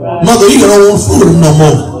 mother eagle don't want to fool them no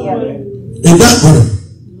more. They done with them.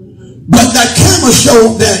 But that camera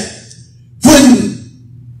showed that when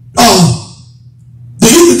the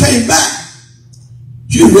eagle came back,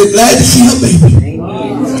 she was really glad to see her baby.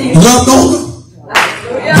 Loved on her.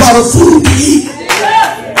 Brought her food to eat.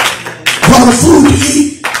 Brought her food to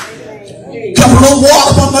eat. Kept a little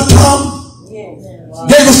water on my tongue.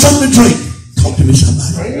 Gave her something to drink. Talk to me,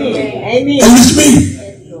 somebody. Amen. And it's me.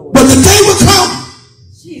 But the day will come.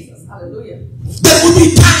 Jesus. Hallelujah. There will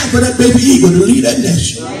be time for that baby eagle to leave that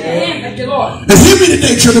nest. Amen. Thank you, Lord. And hear me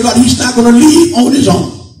today, children, God, he's not going to leave on his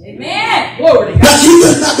own. Amen. Glory to God. That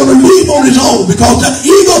eagle is not going to leave on his own, because that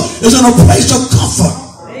eagle is in a place of comfort.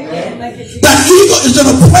 Amen. Thank you, Jesus. That eagle is in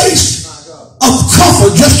a place of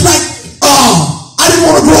comfort, just like I didn't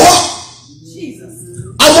want to grow up. Jesus.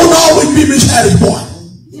 I want to always be Miss Hattie's boy.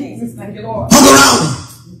 Jesus. Thank you, Lord. Hung around her.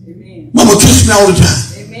 Amen. Mama kissed me all the time.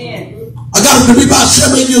 Amen. I got to be about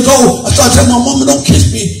 7, 8 years old. I started telling my mama, don't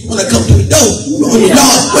kiss me when I come to the door.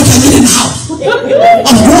 Y'all, wait till I get in the house. I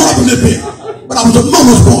was growing up a little bit, but I was a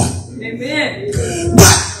mama's boy. Amen.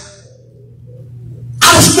 But I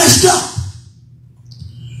was messed up.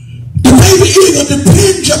 The baby eagle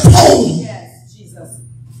depends upon Yes, Jesus.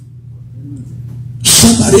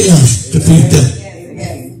 somebody else to feed them.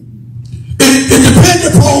 Yes. It depends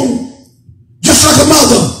upon, just like a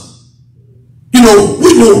mother. You know,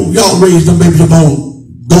 we know y'all raised them babies upon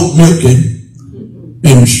goat milk and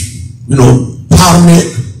you know, powder milk.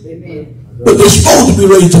 Amen. But they're supposed to be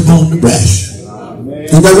raised upon the breast.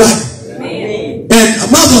 Is that right? Amen. And a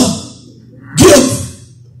mother gives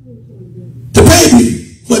the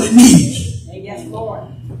baby what it needs. Yes, Lord.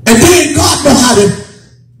 And then God knows how to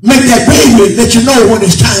make that baby let you know when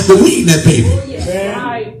it's time to wean that baby. Yes.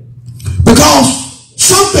 Right. Because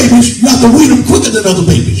some babies, you have to wean them quicker than other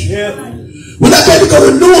babies. When that baby go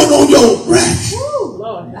to gnawing on your breast,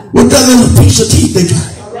 with that little piece of teeth they got.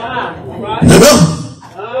 You know?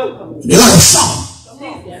 They're like a saw.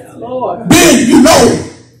 Then you know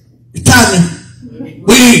it's time to wean.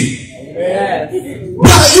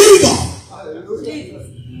 Got an eagle.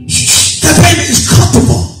 That baby is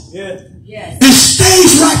comfortable. It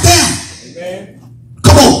stays right there.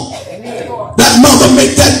 Come on. That mother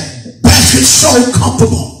make that basket so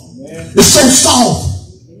comfortable. It's so soft.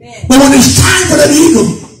 But when it's time for that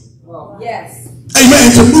eagle, Yes.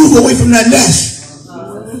 amen, to move away from that nest,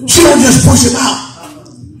 she don't just push him out.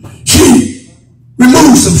 She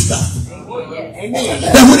removes some stuff. Amen.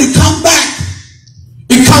 Then when it comes back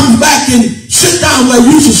and sit down where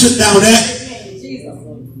you used to sit down at, Jesus.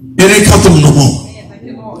 it ain't comfortable no more. Thank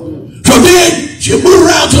you, Lord. So then she'll move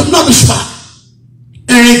around to another spot,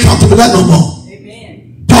 and it ain't comfortable that no more.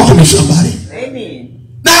 Amen. Talk to me, somebody.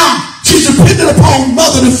 Amen. Now, she's dependent upon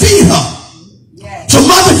mother to feed her. Yes. So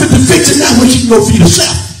mother can fix it now when she can go feed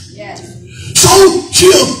herself. Yes. So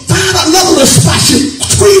she'll find another little spot, she'll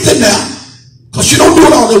squeeze it down, because she don't do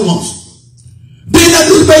it all at once. Then that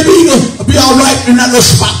little baby eagle will be all right in that little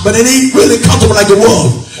spot, but it ain't really comfortable like it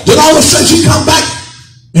was. Then all of a sudden she come back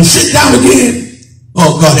and sit down again.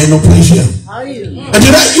 Oh God, ain't no place here. And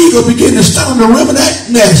then that eagle begin to stand on the rim of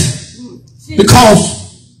that nest, because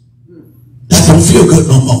that don't feel good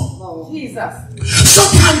no more. Jesus.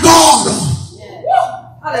 Sometimes God,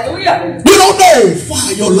 Hallelujah. you don't know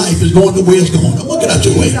why your life is going the way it's going. I'm gonna get out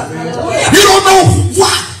your way. You don't know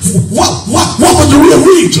why. What was the real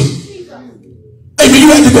reason? Amen.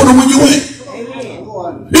 You had to go to when you went.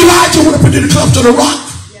 Elijah went up into the clumps of the rock,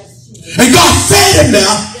 and God fed him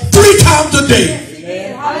there 3 times a day.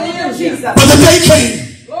 Hallelujah, Jesus. But the day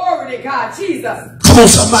came. Glory to God, Jesus. Come on,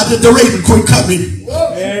 somebody. The raven quit coming.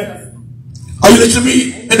 Are you listening to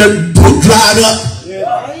me? And the brook dried up.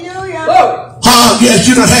 Yes,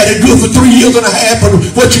 you done had it good for 3 years and a half, but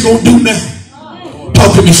what you gonna do now?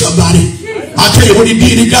 Talk to me, somebody. I tell you what he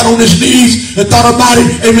did. He got on his knees and thought about it.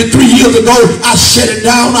 Amen. 3 years ago, I set it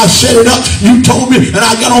down. I set it up. You told me. And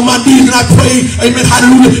I got on my knees and I prayed. Amen.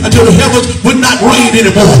 Hallelujah. Until the heavens would not rain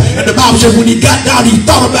anymore. And the Bible says when he got down, he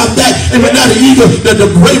thought about that. Amen. Now the eagle, the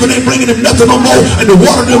raven ain't bringing him nothing no more. And the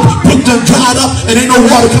water them brook done dried up. And ain't no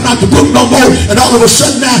water coming out the brook no more. And all of a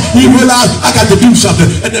sudden now, he realized I got to do something.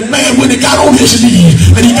 And the man, when he got on his knees,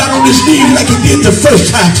 and he got on his knees like he did the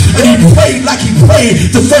first time. And he prayed like he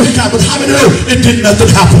prayed the first time. But how many know it did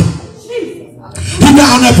nothing happen? He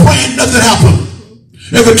down there praying, nothing happened.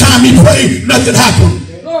 Every time he prayed, nothing happened.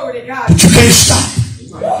 But you can't stop.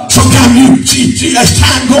 Sometimes you see as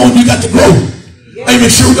time goes, you got to grow. Amen.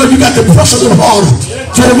 Sure, you got to press a little harder.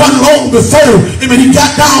 So it wasn't long before, amen, he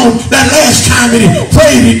got down that last time and he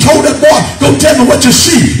prayed. He told that boy, go tell me what you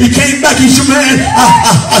see. He came back, he said, man,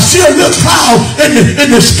 I see a little cloud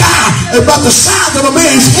in the sky about the size of a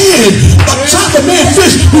man's head, about the size of a man's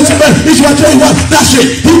fist. He said, man, I tell you what, that's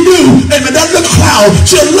it. He knew, amen, that little cloud,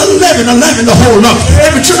 see a little leaven to hold up.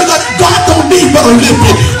 Amen, children, God don't need but a little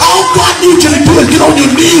bit. All God needs you to do is get on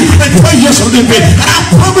your knees and pray just a little bit. And I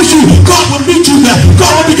promise you, God will meet you there.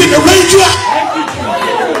 God will begin to raise you up.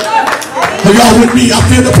 Are y'all with me? I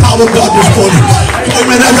feel the power of God this morning.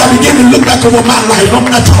 Amen. As I begin to look back over my life, I'm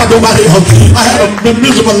not talking about nobody else. I had a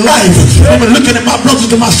miserable life. I've been looking at my brothers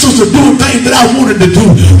and my sisters doing things that I wanted to do.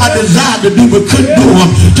 I desired to do but couldn't do them.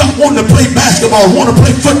 I wanted to play basketball, wanted to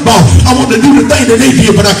play football. I wanted to do the thing that they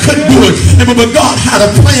did, but I couldn't do it. But God had a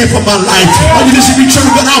plan for my life. Oh, you listen to me, church,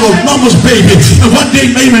 when I was mama's baby. And one day,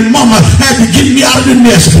 maybe mama had to get me out of the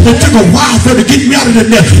nest. It took a while for her to get me out of the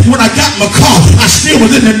nest. When I got my car, I still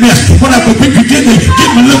was in the nest. When I began to get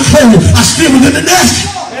my little hole, I still was in the nest.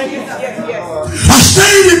 I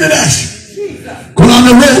stayed in the nest. Going on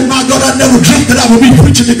the road, my God, I never dreamt that I would be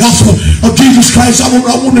preaching the gospel of Jesus Christ. I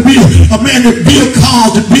want to be a man that build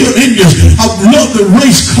cars, that build engines. I love to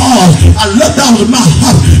race cars. I love that was my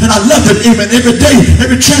heart. And I loved it, amen. Every day,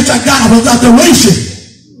 every chance I got, I was out there racing.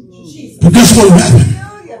 But guess what happened?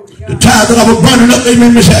 The tires that I was burning up,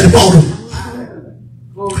 amen, Miss Hattie bought them.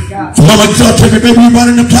 So mama told me, baby, you're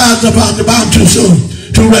running them tires up out the bottom too soon,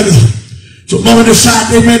 too regular. So mama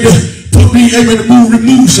decided, amen, to put me, amen, to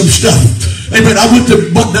remove some stuff. Amen. I went to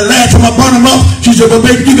the last time I burned them up. She said, well,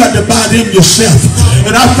 baby, you got to buy them yourself.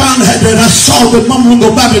 And I finally had that. I saw that mama wouldn't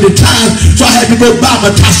go buy me the tires. So I had to go buy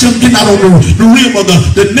my tires. I'm getting out on the rim of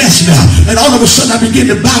the nest now. And all of a sudden I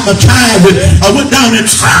began to buy my tires. And I went down and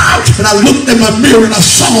I looked in my mirror and I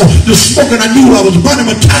saw the smoke and I knew I was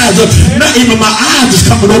burning my tires up. Not even my eyes is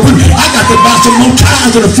coming open. I got to buy some more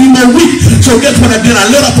tires in a few more weeks. So guess what I did?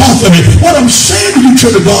 I let up off of it. What I'm saying to you,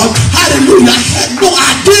 children of God, hallelujah, I had no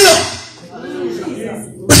idea.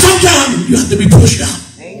 But sometimes you have to be pushed out.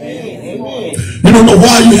 You don't know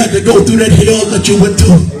why you had to go through that hell that you went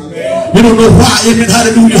through. You don't know why, amen,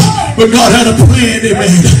 hallelujah. But God had a plan,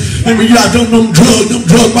 amen. Amen, you got them drugs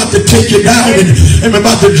about to take you down and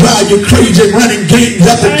about to drive you crazy, running games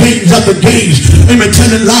after games after games. Amen,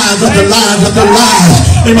 telling lies after lies after lies.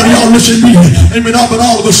 Amen, y'all listen to me. Amen, but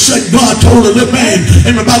all of a sudden God told a little man,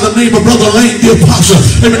 amen, by the name of Brother Lane, the apostle,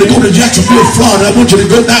 amen, to go to Jacksonville, Florida. I want you to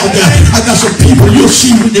go down there. I got some people you'll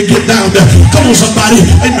see when you get down there. Come on, somebody.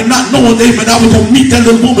 Amen, not knowing, amen, I was going to meet that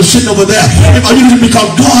little woman sitting over there. Amen, because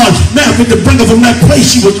God now to bring her from that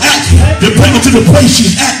place she was at, to bring her to the place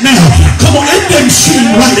she's at now. Come on, it didn't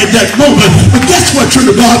seem right at that moment. But guess what,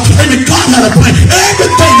 children of God? Amen, God had a plan.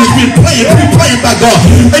 Everything has been pre-planned by God.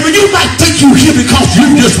 Amen, you might think you're here because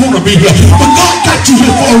you just want to be here. But God got you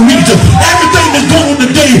here for a reason. Everything that's going on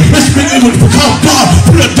today is because God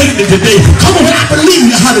put a date in today. Come on, I believe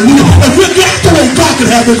you, hallelujah. If we're getting the way God can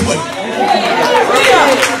have his way.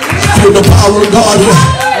 I feel the power of God here.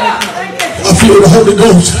 I feel the Holy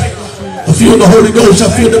Ghost. I feel the Holy Ghost. I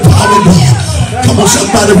feel the power of God. Come on,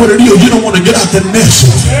 somebody, what it is, you don't want to get out the nest.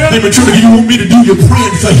 Amen, truly, you want me to do your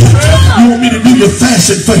praying for you. You want me to do your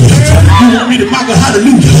fasting for you. You want me to, my God,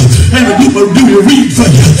 hallelujah, amen, do your reading for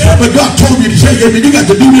you. But God told me to tell you, amen, you got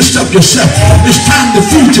to do this stuff yourself. It's time to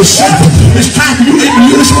feed yourself. It's time for you, amen,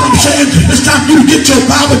 you listen what I'm saying? It's time for you to get your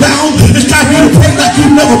Bible down. It's time for you to pray like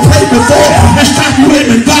you've never prayed before. It's time for you,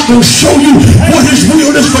 amen, God will show you what his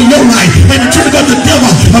will is for your life. Amen, truly, God, the devil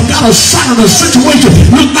have got a sign of a situation.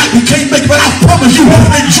 Look like we can't make it, but I promise you,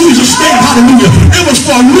 in Jesus' name, hallelujah, it was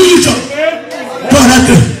for a reason. God had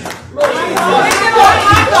to.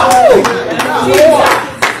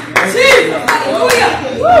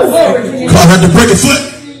 God had to break a foot.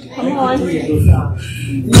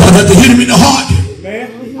 God had to hit him in the heart.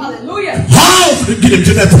 How to get him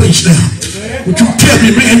to that place now? Would you tell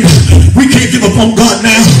me, man, we can't give up on God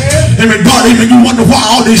now? Amen. God, amen. You wonder why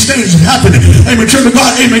all these things are happening. Amen. Children of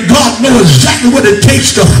God, amen. God knows exactly what it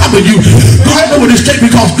takes to humble you. God knows what it takes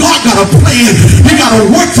because God got a plan. He got to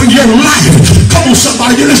work for your life. Come on,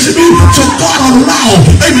 somebody, you listen to me. So God allowed,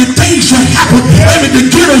 amen, things to happen. Amen. To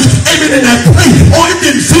get us, amen, in that place. Oh, it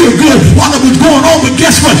didn't feel good while it was going on, but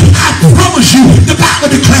guess what? I promise you, the Bible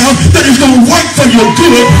declares that it's going to work for your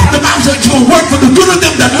good. The Bible says it's going to work for the good of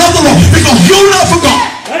them that love the Lord because your love for God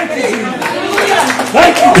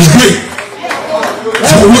is great.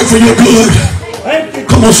 It's going to work for your good.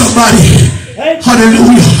 Come on, somebody.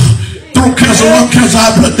 Hallelujah. Throat cancer, lung cancer,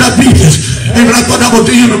 high blood diabetes. Amen. I thought that was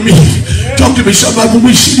the enemy. Talk to me, somebody. When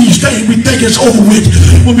we see these things, we think it's over with.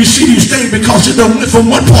 When we see these things, because it done went from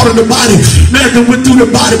one part of the body, man, it went through the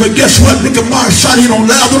body. But guess what? Nicodemus shot in on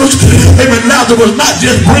Lazarus. Amen. Lazarus was not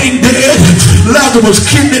just brain dead. Lazarus was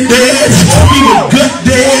kidney dead. He was gut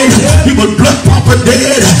dead. He was blood pumper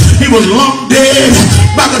dead. He was lung dead.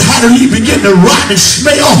 My God, how did he begin to rot and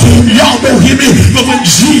smell? Y'all don't hear me? But when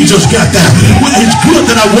Jesus got there, well, it's good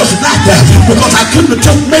that I was not there because I couldn't have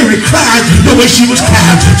took Mary crying the way she was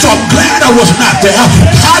crying. So I'm glad I was not there.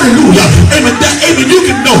 Hallelujah. Amen. Amen. You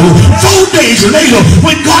can know 4 days later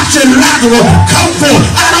when God said, Lazarus, come forth.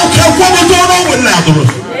 I don't care what was going on with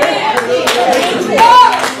Lazarus.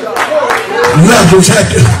 Lazarus had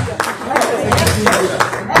to.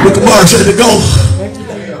 With the bar said to go.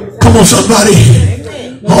 Come on, somebody.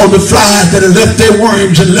 All the flies that have left their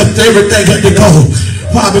worms and left everything had to go.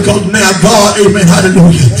 Why? Because now God, amen,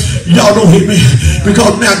 hallelujah. Y'all don't hear me?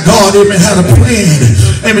 Because now God, amen, had a plan.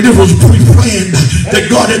 Amen, it was pre-planned that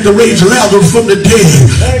God had to raise Lazarus from the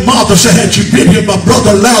dead. Martha said, had you been here, my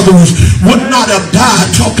brother Lazarus would not have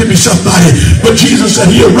died. Talk to me, somebody. But Jesus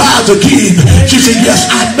said, he'll rise again. She said, yes,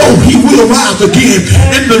 I know he will rise again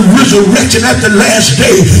in the resurrection at the last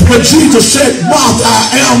day. But Jesus said, Martha,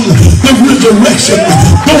 I am the resurrection.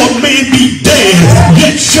 Though a man be dead,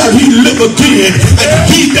 yet shall he live again. And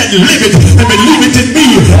he that liveth and believeth in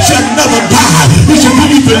me shall never die. He said, do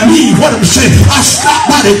you believe what I'm saying? I stopped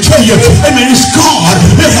by to tell you, amen, it's God.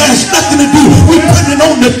 It has nothing to do with putting it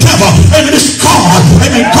on the devil. Amen, it's God.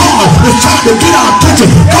 Amen, God is trying to get our attention.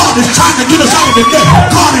 God is trying to get us out of the net.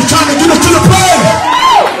 God is trying to get us to the place.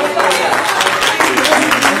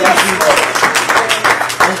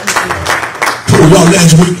 Told y'all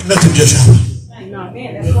last week, nothing just happened.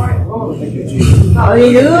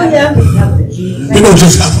 Hallelujah. It don't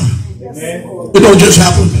just happen. It don't just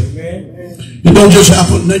happen. It don't just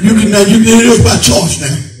happen. Now you can it's by choice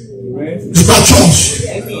now. It's by choice.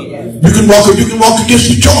 You can walk against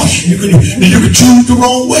your choice. You can choose the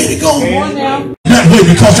wrong way to go. That way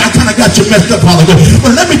because I kind of got you messed up, hallelujah.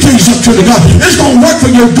 But let me tell you something, to God. It's going to work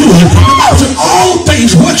for your good. The Bible says all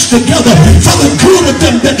things work together for the good of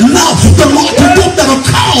them that love the Lord, to them that are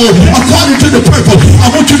called according to the purpose. I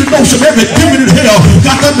want you to know some every demon in hell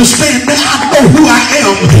got to understand that I know who I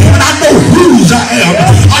am and I know whose I am.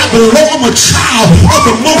 I belong. I'm a child of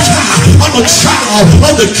the Most High. I'm a child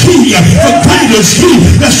of the King. The greater is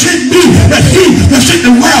He that's in me than he that's in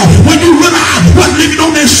the world. When you realize what's living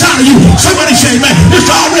on the inside of you, somebody say, man,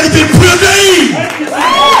 it's already been preordained.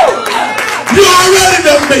 You already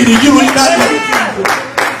done made it. You ain't not made it.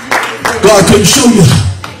 God couldn't show you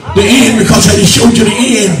the end because had He showed you the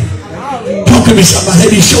end. Talk to me, somebody.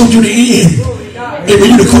 Had He showed you the end,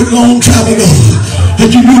 amen, you'd have quit a long time ago. Had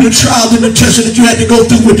you knew the trials and the testing that you had to go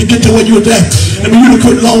through with to get to where you were at, amen, you'd have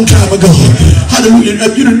quit a long time ago. Hallelujah.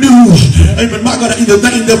 If you'd have knew, amen, my God, the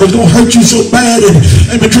thing that was going to hurt you so bad, and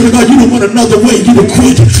amen, to God, you don't want another way, you'd have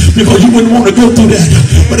quit because you wouldn't want to go through that.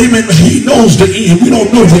 But amen, He knows the end. We don't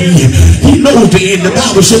know the end. He knows the end. The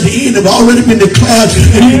Bible said the end have already been declared,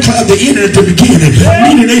 and He declared the end at the beginning.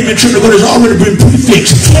 Meaning, amen, children, but it's already been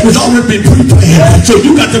prefixed. It's already been pre-planned. So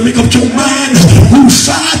you got to make up your mind whose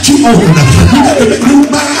side you on. You got to make your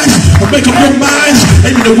mind, make up your mind,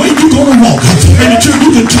 amen, the way you're going to walk. Amen, children,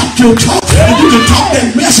 you can talk your talk, and you can talk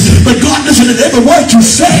that mess, but God listen to every word you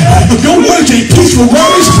say. If your words ain't peaceful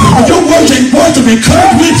words, if your words ain't words of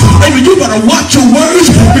encouragement, amen, you better watch your words,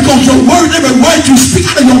 because your words, every word you speak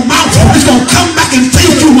out of your mouth is going to come back and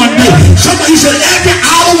face you one day. Somebody said every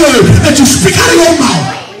hour word that you speak out of your mouth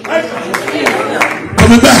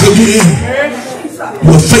coming back again.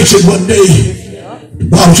 You'll face it one day. The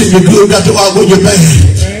Bible said you're good, got to outweigh your bad.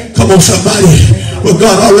 Come on, somebody. Well,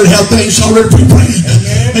 God already have things already pre-planned.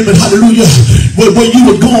 Amen. Hallelujah. But when you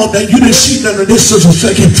were gone, that you didn't see none of this for a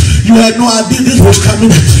second. You had no idea this was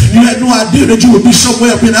coming. You had no idea that you would be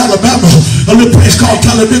somewhere up in Alabama, a little place called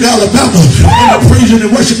Talladega, Alabama, and praising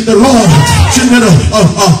and worshiping the Lord, sitting in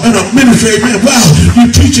a ministry. Amen. Wow, you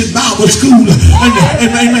teaching Bible school,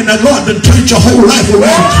 and amen. The Lord done turned your whole life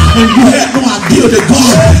around, and you had no idea idea that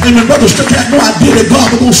God, amen, Brother Strick had no idea that God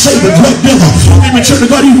was going to save a drug dealer. Amen, church of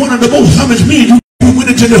God, he's one of the most, how much me and you, we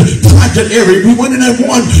went into the project area. We went in and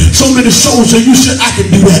won so many souls, and you said, I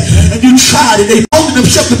can do that. And you tried it. They folded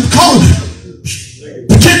themselves to call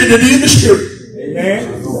pretending that they're in the spirit.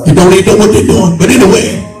 Amen. You don't even know what they're doing. But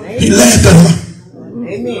anyway, he laughed at her.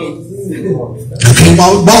 Amen. I came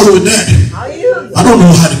out bothered with that. I don't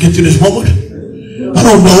know how to get to this moment. I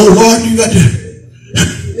don't know, Lord, you got to.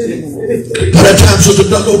 By that time, Sister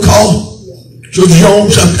Douglas called. Sister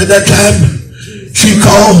Jones, at that time, she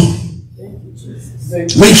called.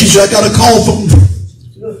 When she said, I got a call from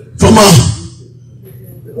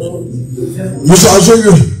Miss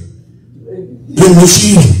Isaiah. When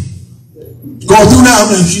she going through now,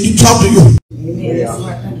 man, she need to talk to you.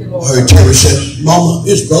 Her Terry said, Mama,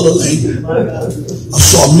 it's Brother Lane. I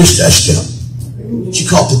saw her miss that step. She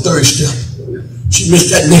caught the third step. She missed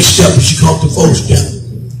that next step, and she caught the fourth step.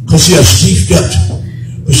 Because she had steep steps,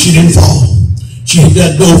 but she didn't fall. She hit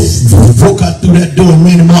that door, broke out through that door, and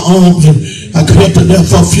ran in my arms, and I kept her there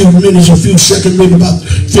for a few minutes, a few seconds, maybe about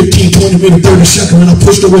 15, 20, maybe 30 seconds, and I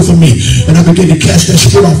pushed away from me, and I began to cast that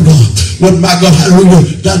spirit off God. Well, my God, hallelujah,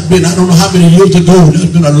 that's been, I don't know how many years ago,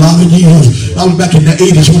 that's been a lot of years. I was back in the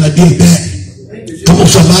 80s when I did that. Come on,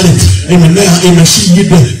 somebody. Amen. Now, amen. See,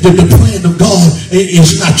 the plan of God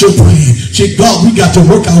is not your plan. See, God, we got to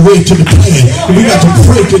work our way to the plan. We got to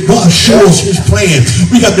pray that God shows his plan.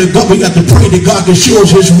 We got to pray that God can show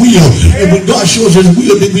us his will. And when God shows his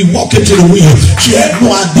will, then we walk into the will. She had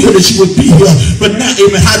no idea that she would be here. But now,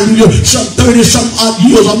 amen, hallelujah, some 30-some odd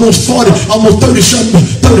years, almost 40, almost 30-something,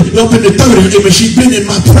 30, up in the 30s, amen, she's been in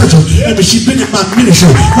my presence. Amen, she's been in my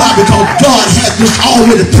ministry. Why? Because God had this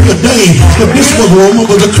already preordained. But this woman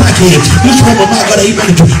was a crackhead. This woman, my God,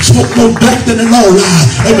 amen, smoked more dope than an all line.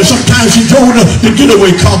 Amen, sometimes she drove the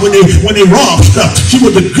getaway car when they robbed stuff. She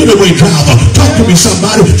was the getaway driver. Talk to me,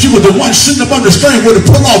 somebody. She was the one sitting up on the steering wheel to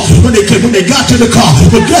pull off when they got to the car.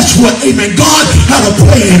 But guess what? Amen, God had a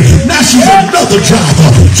plan. Now she's another driver.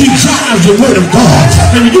 She drives the word of God.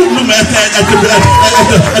 And you remember at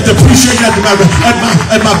the appreciation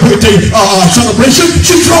at my birthday celebration,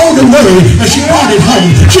 she drove the word and she brought it home.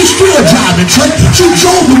 She's still driving, church. She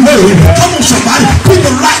drove the word. Come on, somebody.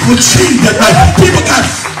 People life was changed that night. People got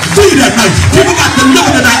free that night. People got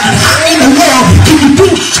delivered that night. And how in the world can you do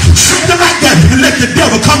something like that and let the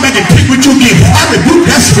devil come back and pick what you get? I rebuke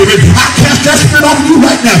that spirit. I cast that spirit off you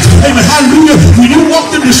right now. Amen. Hallelujah. When you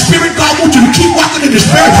walk in the spirit, God wants you to keep walking in the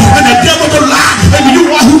spirit. And the devil's a lie. Amen. You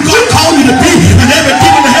are who God called you to be. And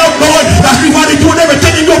everything in the hell, Lord, that's why they're doing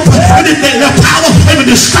everything in your power. Amen.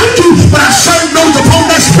 To stop you. But I serve those upon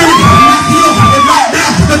that spirit right here and right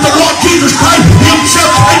now. That the Lord Jesus Christ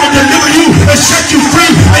himself, amen, deliver you and set you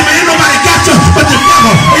free. Amen. Ain't nobody got you but the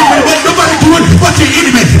devil. Amen. Ain't nobody doing but the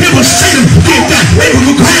enemy. It was Satan did that. It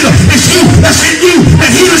was greater. It's he that's in you and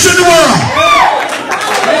he that's in the world.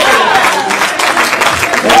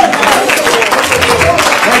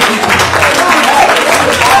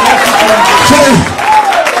 So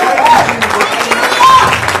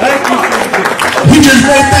he just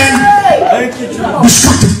made things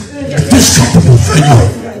discomfortable for you.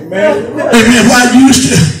 Amen. Why you used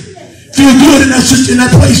to feel good in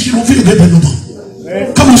that place, you don't feel good no more.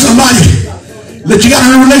 Come on, somebody. That you got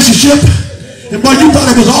in a relationship, and boy, you thought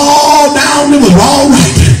it was all down, it was all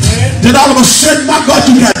right. Then all of a sudden, my God,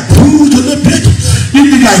 you got bruised a little bit. Then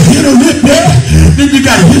you got hit a little bit. Then you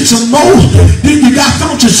got hit some more. Then you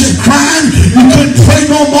found yourself crying. You couldn't pray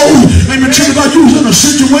no more. Amen. Children, God, you was in a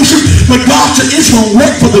situation, but God said it's going to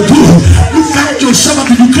work for the good. You found yourself,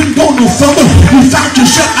 you couldn't go no further. You found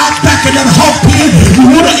yourself out back in that hog pen. You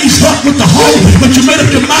would have eat up with the hog, but you made up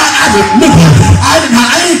your mind. I remember.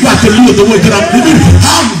 I ain't got to live the way that I'm living.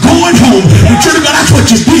 I'm going home. And children, God, that's what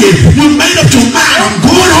you did. You made up your mind. I'm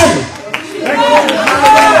going home.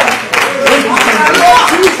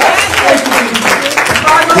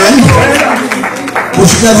 When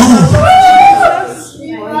she got home,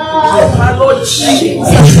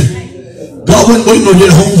 God wasn't waiting on you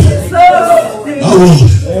at home.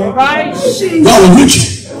 God was with you.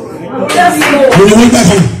 When you went back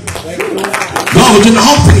home, God was in the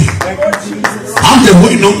offering. I'm just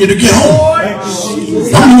waiting on you to get home.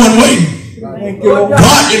 I'm the one waiting.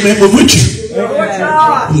 God, amen, was with you.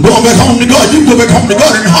 I'm going back home to God. You can go back home to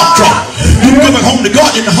God in the hot truck. You can go back home to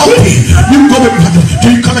God in the hot pit. You can go back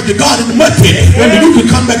till you come back to God in the mud pit. And you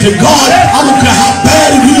can come back to God. I don't care how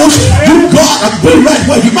bad it is. You God, I'll be right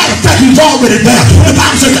where you. Matter of fact, he's already there. The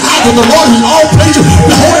Bible says the eyes of the Lord is in all places.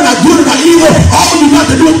 Beholding not good and not evil. All you got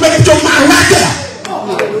to do is make up your mind right there.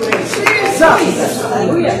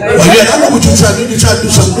 Well, yeah, I know what you're trying to do. You're trying to do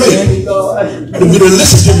something great. If you didn't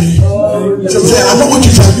listen to me, just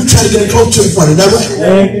trying to get close to in front. Is that right?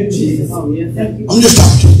 Thank you, Jesus. I'm just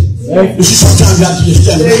talking to you. You see, sometimes you have to just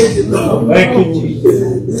stand back. Thank you, Jesus.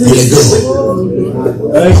 There you go.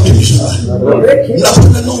 Thank you, son. I'm not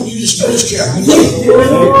putting that on you. Just care. You know it.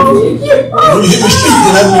 When you hear me speak,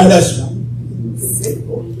 then I mean that's.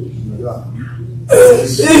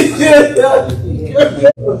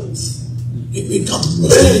 If we come from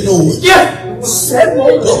us, you know it. Go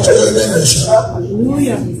stir that mess up.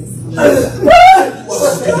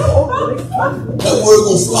 That word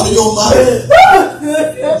gonna fly to your mouth.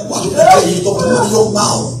 Watch what I tell you, it's gonna come out of your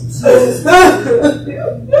mouth. It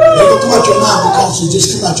don't come out your mouth because it just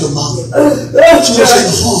come out your mouth. It's what's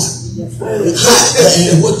in the heart.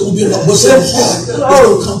 And what's in the heart is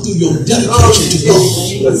gonna come through your dedication to God.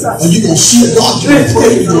 And you're gonna see God, you're gonna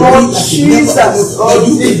pray, you're gonna read like you never ever. And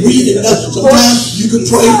you can read enough. Sometimes you can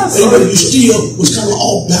pray, and you still was kind of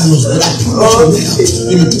off balance. But I promise you now,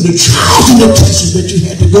 amen, through the trials and the tests that you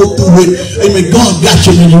had to go through with, amen, God got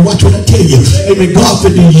you, and you watch what I tell you. Amen, God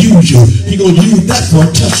for to use you. He gonna use that for a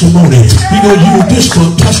testimony. He gonna use this for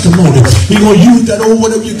a testimony. He gonna use that old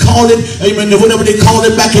whatever you call it, amen, whatever they called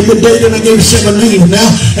it back in the day. Then I gave you 7 names now,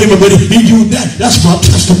 amen, but he used that. That's my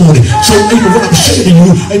testimony. So, amen, what I'm saying to you,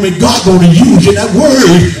 amen, God gonna use you. That word,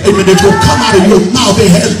 amen, that's gonna come out of your mouth. It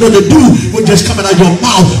has nothing to do with just coming out of your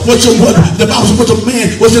mouth. What's the Bible says,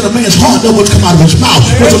 what's in a man's heart, that what's come out of his mouth.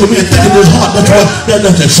 What's in a man thinking in his heart, that's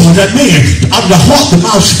what that man, out of the heart, the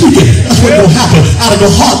mouth speaking. That's what's gonna happen. Out of the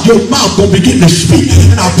heart, your mouth gonna begin to speak.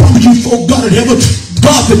 And I promise you, for God in heaven,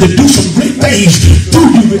 God to do some great things through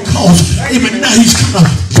you, because, amen, now he's kind of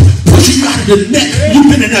pushing you out of the net. You've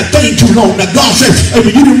been in that thing too long. Now God says, amen,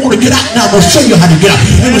 you didn't want to get out. Now I'm going to show you how to get out.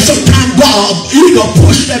 And sometimes God, he's going to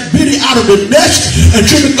push that bitty out of the nest, and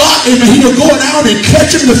children God, amen, he'll go down and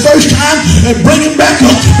catch him the first time and bring him back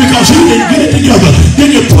up because he didn't get it together. Then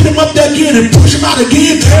you put him up there again and push him out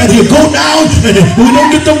again, and he'll go down, and if we don't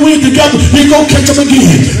get the wind together, he'll go catch him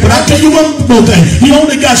again. But I tell you one more thing, he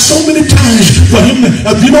only got so many times for him.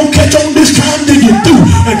 If you don't catch on this time, then you're through.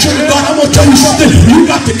 And children God, I'm going to tell you something, you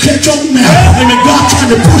got to catch on now. Amen. God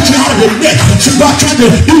trying to push you out of the net. So God trying to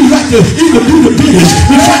do like the eagle do the business.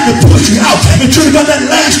 He's trying to push you out. And children God, that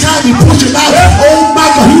last time he pushed him out, oh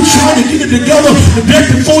Michael, he was trying to get it together. And then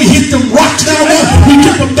before he hit them rocks down there, he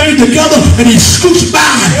get them things together, and he scoots by.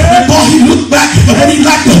 And boy, he looked back, and then he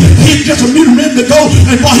like to hit just a little minute to go,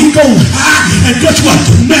 and boy, he goes high. And guess what?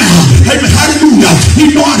 Now, amen, hallelujah,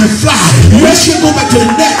 he know how to fly. Yes, he'll go back to the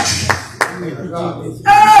net.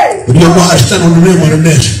 But he'll know how to stand on the rim of the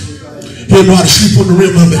net. He'll know how to sleep on the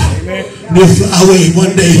rim of it. And he'll fly away.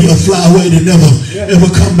 One day he'll fly away to never ever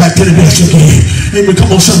come back to the nest again. Amen.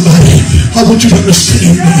 Come on, somebody. I want you to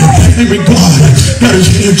understand, man. Amen. God got his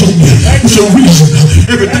hands on you. There's a reason.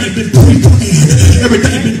 Everything's been pre-planned.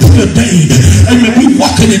 Everything's been preordained. Amen. We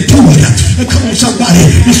walking into it. And come on, somebody.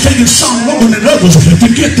 It's taking some longer than others to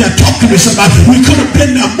get there. Talk to me, somebody. We could have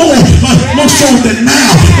been there more so than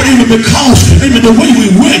now. But even because, amen, the way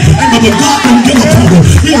we went, amen, but God don't give up on us.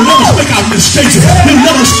 He'll let us make our mistakes. He'll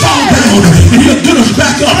let us fall down. And he'll get us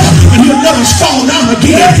back up. And he'll let us fall down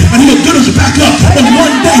again. And he'll get us back up. And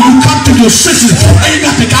one day you come to your senses. I ain't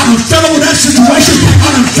got to I done fell over that situation. I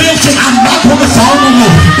done failed to. I'm not going to fall no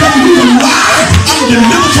more. Devil, you a lie. I'm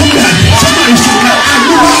delivered from that. Somebody say that. I'm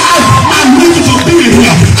alive. My reason for being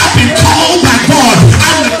here. I've been called by God.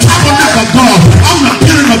 I'm the tabernacle of God. I'm the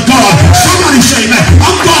pillar of God. Somebody say that.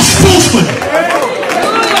 I'm God's spokesman.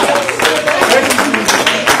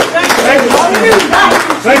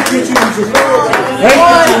 Thank you, Jesus. Thank you, Jesus. Thank you,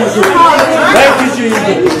 Jesus.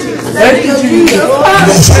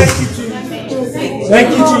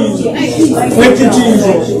 Thank you, Jesus. Thank you, Jesus. Thank you, Jesus.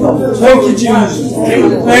 Thank you, Jesus. Thank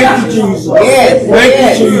you, Jesus. Thank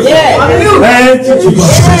you, Jesus.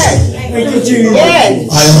 Thank you, Jesus. Thank you,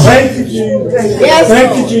 Jesus. Thank you, Jesus.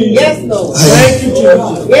 Thank you, Jesus. Yes, Lord. Thank you,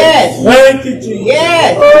 Jesus. Yes. Thank you, Jesus.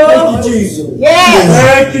 Yes. Thank you, Jesus. Yes.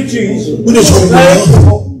 Thank you, Jesus. We just want to be loved.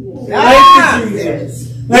 Thank you, Jesus.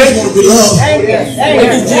 We just want to be loved. Thank you. Thank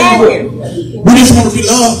you. Thank you. We just want to be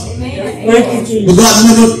loved. Thank you, Jesus. But God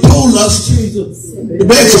never told us to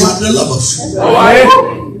beg somebody to love us.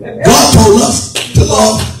 God told us to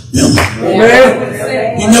love Him.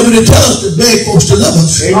 Amen. He never did tell us to beg folks to love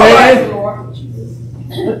us. Amen.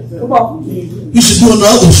 Come on. He should do unto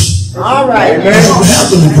others. All right. He should have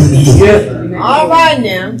them to do to you. Yes. All right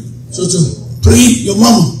now. So to please your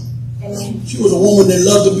mama, she was a woman that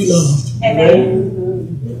loved to be loved.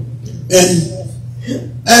 And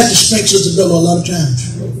I had to spank Sister Bella a lot of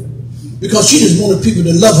times because she just wanted people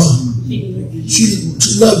to love her. She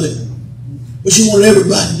loved it, but she wanted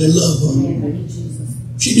everybody to love her.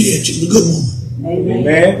 She did. She was a good woman.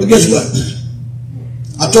 Amen. But guess what?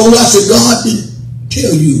 I told her, I said, God didn't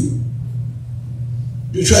tell you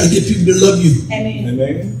to try to get people to love you.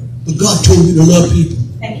 Amen. But God told you to love people.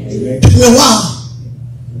 It took me a while.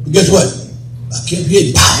 But guess what? I kept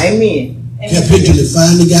hitting. Amen. Kept hitting till it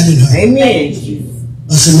finally got in her. Amen.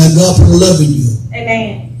 I said, now God put a love in you.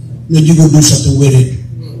 Amen. Now you're going to do something with it.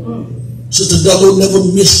 Sister Double never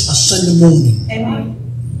miss a Sunday morning. Amen.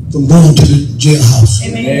 From going to the jailhouse.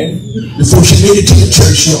 Amen. Before she made it to the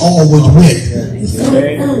church, she always went.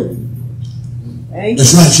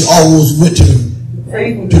 That's right, she always went to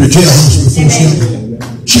the jailhouse before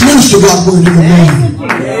she ministered God's word in the morning.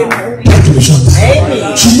 Talk to me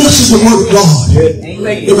somebody. She ministered the word of God.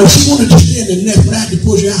 And when she wanted to stand in there, but I had to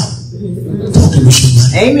push her out. Talk to me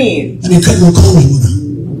somebody. Amen. I didn't cut no corners with her.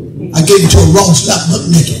 I gave it to her raw, slap butt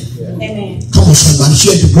naked. Amen. Come on somebody,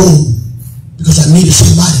 she had to grow. Because I needed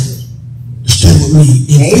somebody to stand with me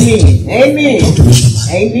in faith. Amen. Talk to me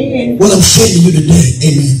somebody. Amen. What I'm saying to you today,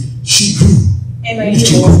 amen, she grew. Amen. And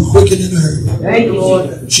she grew quicker than her. Thank you,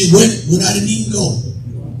 Lord. She went when I didn't even go.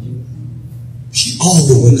 She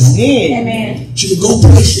always would go. Amen. She would go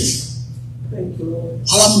places.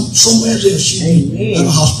 While I'm somewhere else, she would be at a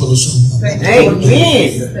hospital somewhere.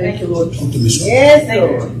 Amen. Thank you, Lord. Talk to me somebody. Yes,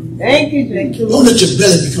 Lord. Thank you. Don't let your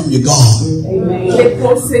belly become your God. Amen.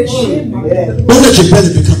 Don't let your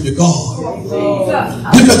belly become your God.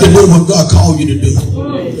 Get back to doing what God called you to do.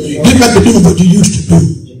 Get back to doing what you used to do.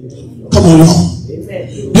 Come on, y'all.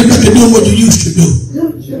 Get back to doing what you used to do.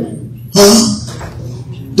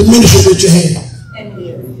 The ministry that you had.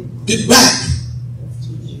 Get back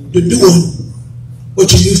to doing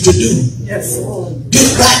what you used to do.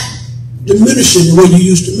 Get back to ministering the way you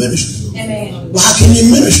used to minister. Amen. Well, how can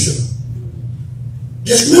you minister?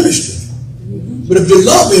 Just minister. But if your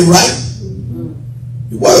love ain't right,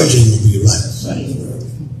 your words ain't going to be right.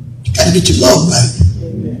 You got to get your love right.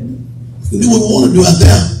 You do what we want to do out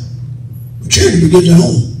there. But charity begins at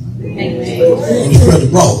home. And it's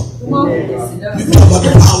Brother Bro. You can talk about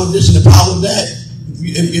the power of this and the power of that.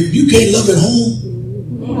 If you can't love at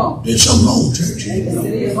home, there's something wrong, church.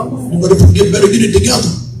 You better get it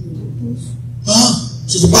together.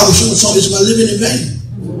 So the Bible shows us, it's my living in vain.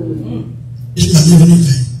 It's my living in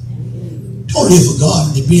vain. Don't live for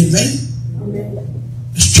God and it be in vain.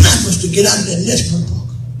 It's time for us to get out of that nest, Brother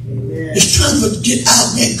Parker. It's time for us to get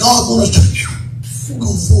out, man. God wants us to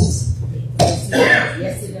go forth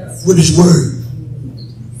with His word.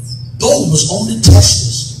 Those was only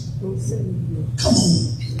testers. Come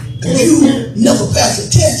on. If you never pass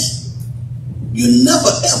a test, you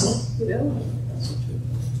never ever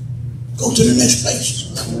go to the next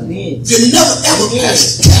place. If you never ever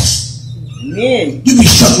pass a test, you be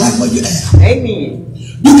stuck right where you're at. Amen.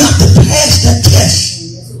 You got to pass that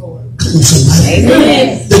test. Come on, somebody.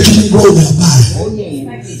 That you can grow thereby.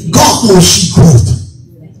 God wants you to grow.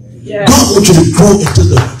 God wants you to grow into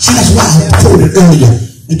the, see, that's why I quoted earlier,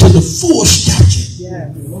 into the full stature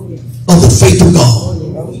of the faith of God.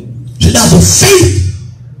 See, that's a faith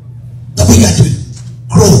that we got to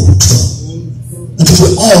grow to until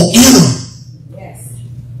we're all inner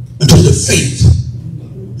into the faith,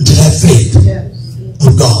 into that faith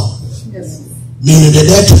of God. Meaning at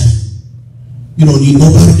that time, you don't need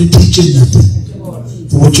nobody to teach you nothing.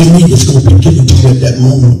 For what you need is going to be given to you at that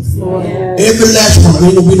moment. Every last one,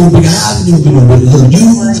 ain't going to be no big eyes, ain't going to be no big little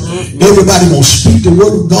you. Everybody going to speak the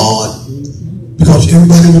word of God because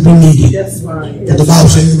everybody will be needed. But the Bible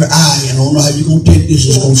says every eye, and I don't know how you're going to take this,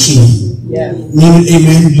 is going to see you. Meaning,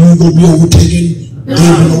 amen, you're going to be overtaken. They've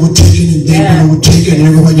been overtaken and they've been overtaken, and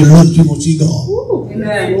everywhere you look, you will see God.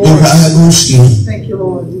 Every eye going to see Him. Thank you,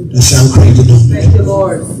 Lord. That sounds crazy, don't it? Thank you,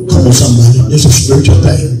 Lord. Come on, somebody. It's a spiritual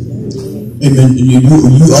thing. Amen. You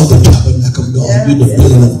are the tabernacle of God. You're the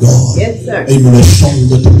building of God. Yes, sir. Amen. That song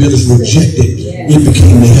that the builders rejected, it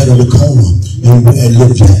became the head of the corner. And it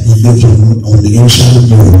lives on the inside of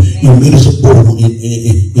you. He made us a portal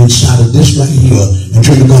inside of this right here. And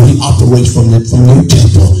turn to God, He operates from your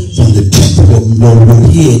temple. From the temple of your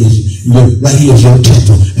head is right here is your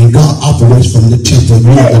temple. And God operates from the temple.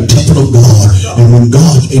 You are the temple of God. And when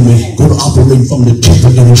God, amen, go to operate from the temple,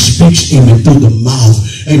 and He speaks, amen, through the mouth.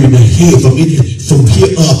 Amen. The head from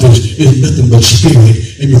here up is nothing but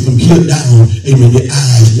spirit. Amen. From here down, amen, the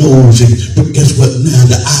eyes, nose, but guess what now?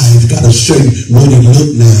 The eyes got a certain way they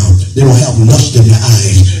look now. They don't have lust in their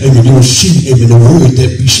eyes. Amen. You will see, amen, the word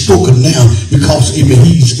that be spoken now because, amen,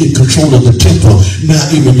 He's in control of the temple. Now,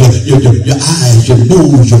 amen, your eyes, your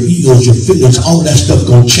nose, your ears, your feelings, all that stuff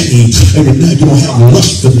gonna change. Amen. Now you don't have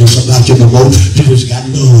lustfulness about you no more. You just got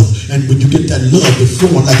love. And when you get that love, it's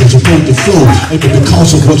flowing like it's supposed to flow. Amen.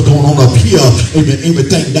 Because of what's going on up here, amen,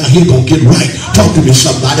 everything down here gonna get right. Talk to me,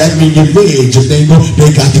 somebody. That means your legs, if they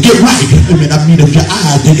got to get right. Amen. I mean, if your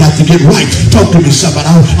eyes, they got to get right. Talk to me, somebody.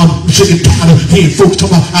 I'm sick and tired of hearing folks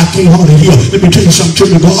talking about I can't hardly hear. Let me tell you something,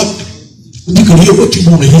 children of God. You can hear what you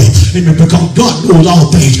want to hear. Amen. Because God knows all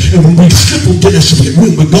things. And when we slip into the spirit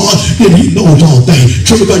room with God, then he knows all things.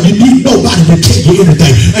 So because you need nobody to tell you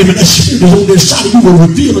anything. Amen. The spirit is on the inside of you, will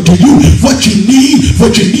reveal unto you what you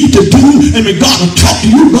need to do. Amen. God will talk to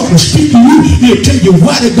you. God will speak to you. He'll tell you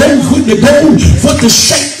where to go, when to go, what to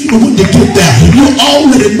say, even when to get there. You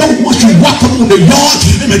already know once you walk up on the yard.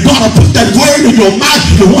 Amen. God will put that word in your mouth.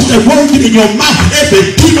 And once that word get in your mouth,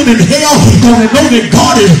 every demon in hell gonna know that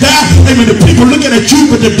God is there. Amen. The people looking at you,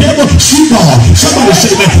 but the devil see God. Somebody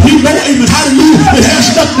say, man, he know, amen, hallelujah, it has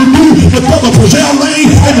nothing to do with Brother Brazil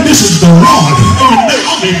Lane. Amen, this is the Lord. Amen,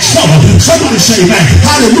 I'm in trouble. Somebody say, man,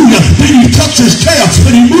 hallelujah. Then he tucks his tail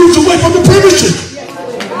and he moves away from the premises.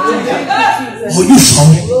 Oh, you saw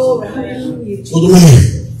it. Oh, the man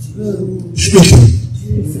speaking.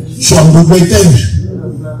 Saw him do great things.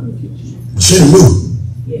 Said no.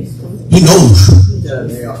 He knows.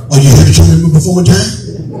 Are you here to tell me before my time?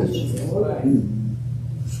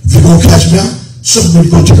 If you're going to catch me out,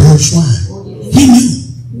 somebody go to the herd of swine. He knew.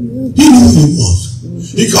 He knew who he was.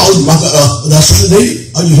 He called him that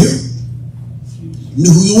Sunday. Are you here? He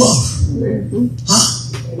knew who you was. Huh?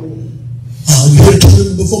 Are you here to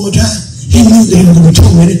torment me before my time? He knew that he was going to be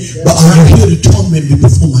tormented, but are you here to torment me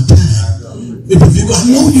before my time? If you're going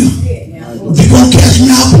to know you, if you're going to catch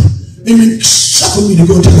me out, amen, suffer me to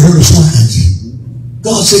go to the herd of swine.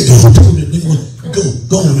 God said, God told them,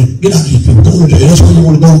 go on and get out of these people. Go on there. That's where you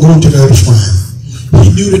want to go into the herd of swine. He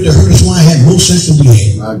knew that the herd of swine had more sense than we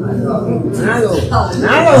had.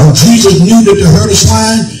 And Jesus knew that the herd of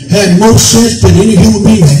swine had more sense than any human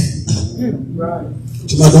being had.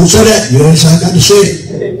 Somebody don't say that. Yes, I got to say it.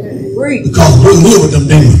 Because we'll live with them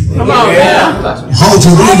demons. How to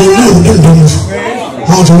really live with them demons?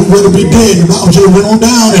 How to rather be dead? The Bible said went on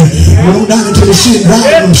down into the sea and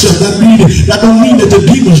drowned himself. That don't mean that the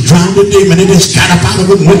demons drowned the demon and they just got up out of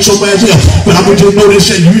it and went somewhere else. But I want you to know they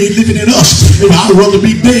said you ain't living in us. And I'd rather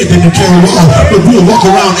be dead than to carry on. But we'll walk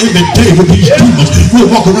around every day with these demons. We'll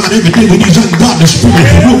walk around every day with these ungodly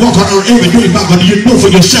spirits. We'll walk around every day, but you know for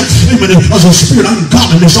yourself, amen, as a spirit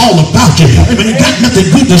ungodliness all about you. Amen, it got nothing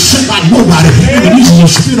good to say about nobody. Amen, this is the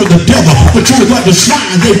spirit of the devil. But you're going to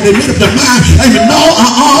swine. They made up their mind. Amen,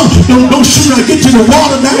 no sooner I get to the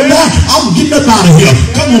water down there, I'm getting up out of here.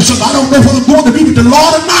 Come on, somebody, I don't know if I'm going to be with the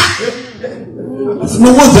Lord or not. There's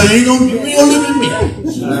no one thing, you ain't gonna live with me.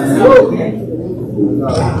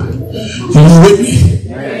 Are you with me?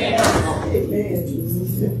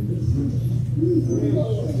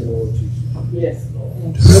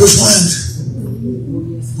 The herd of swine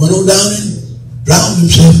went on down and drowned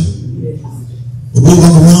himself. But we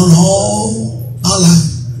walk around all our life.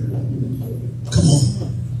 Come on.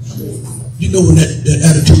 You know when that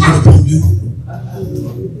attitude get upon you?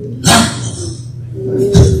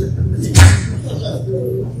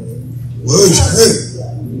 Words hurt.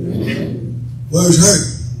 Words hurt.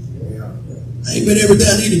 I ain't been everything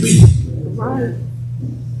I need to be.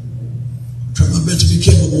 Try my best to be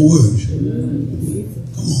careful with words.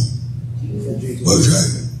 Come on. Words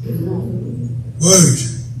hurt. Words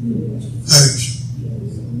hurts.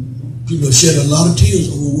 People have shed a lot of tears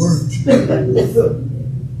over words.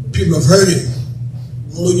 People have heard it.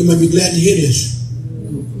 Although you may be glad to hear this,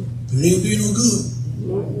 but it ain't do you no good.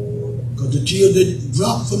 Because the tears that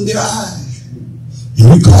drop from their eyes,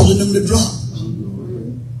 and you causing them to drop.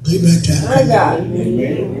 Payback time. My God.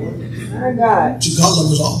 My God. See, God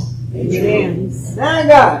loves us all. Amen. My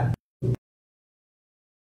God.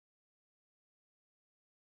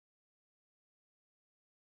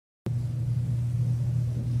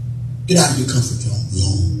 Get out of your comfort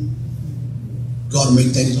zone. God will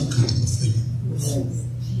make things uncomfortable for you.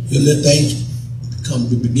 You'll let things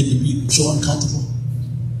begin to be so uncomfortable.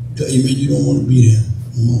 Amen. You don't want to be there.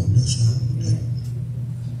 Come on. That's right.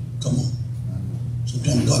 Come on.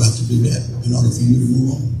 Sometimes God has to do that in order for you to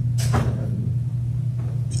move on.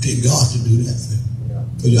 It takes God to do that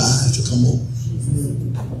for your eyes to come open.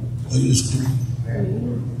 Are you listening to me?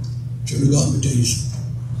 Children of God, let me tell you something.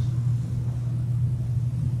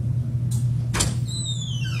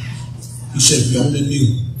 He said, if you only knew,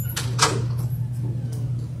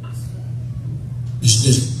 it's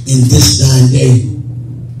just in this thine day,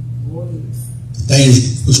 the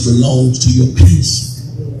things which belongs to your peace.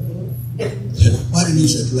 Why did he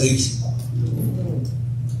say place?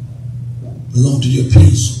 Belong to your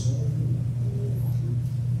peace.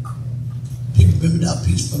 People have been without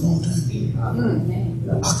peace for a long time.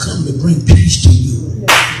 I come to bring peace to you.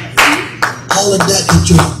 all of that that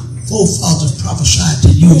your forefathers prophesied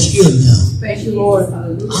to you is here now. Thank you, Lord.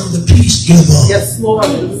 I'm the peace giver. Yes, Lord.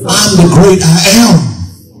 I'm the great I am.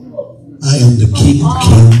 I am the King of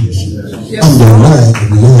kings. I'm the Lord of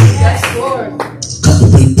lords. Yes, Lord. Come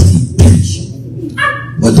to bring peace.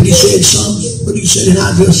 What did he say in Psalms? What did he say in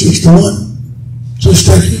Isaiah 61? So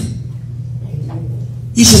starting.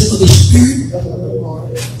 He said, for the Spirit of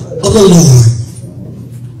the Lord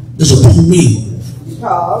is upon me.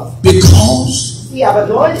 Because He have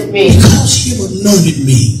anointed me. Because he have anointed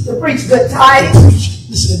me. To preach good tidings.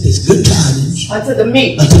 Listen to this. Good tidings. Unto the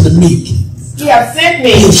meek. Unto the meek. He have sent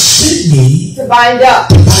me. He has sent me. To bind up.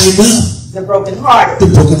 To bind up. The brokenhearted. The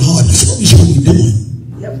brokenhearted. That's what we're supposed to be doing.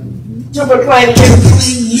 Yep. To proclaim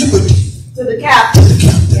liberty. To the captive. To the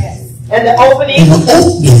captive. Yes. And the opening. And the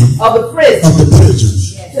opening. Of the prison. Of the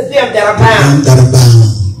prisons. Yes. To them that are bound. To them that are bound.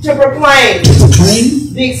 To proclaim. To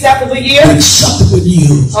proclaim. The acceptable year. The acceptable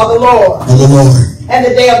year. Of the Lord. Of the Lord. And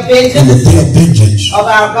the day of vengeance. And the day of vengeance. Of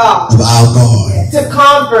our God. Of our God. Yes. To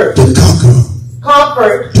comfort. To conquer.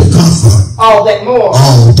 Comfort. To comfort. All that mourn.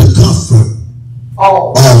 All to comfort.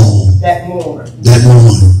 All that mourn. That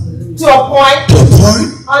mourn. To appoint. To appoint.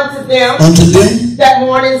 Unto them. Unto them. That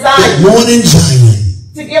mourn in Zion. That mourn in Zion.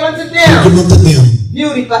 To give unto them. To give unto them.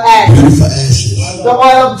 Beauty for ashes. Beauty for ashes. The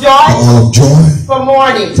oil of joy. The oil of joy. For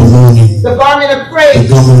mourning. For mourning. The garment of praise.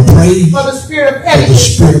 The garment of praise. For the spirit of For the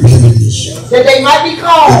heaviness. spirit of heaviness. That they might be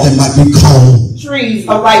called. That they might be called. Trees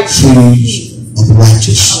of righteousness. Trees of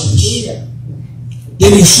righteousness.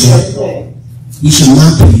 Then he said, my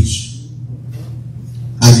peace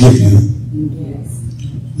I give you.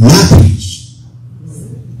 My peace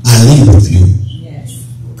I leave with you.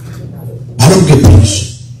 I don't get peace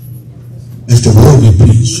as the world get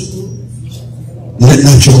peace. Let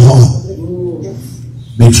not your heart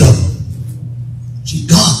be troubled. See,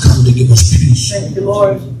 God comes to give us peace. Thank you,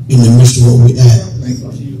 Lord. In the midst of what we at.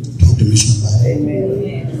 Talk to me somebody.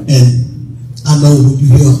 Amen. And I know when you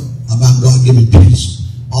hear about God giving peace,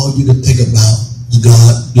 all you can think about is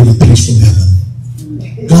God giving peace from heaven.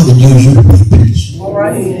 God will use you to bring peace. All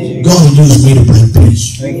right. God will use me to bring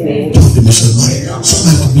peace. Talk to me somebody.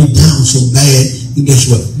 Somebody can be down so bad, and guess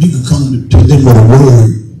what? You can come to them with a word,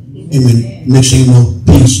 and when next thing you know,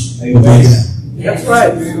 peace will be there. That's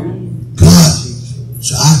right. God,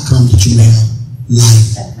 so I come that you may have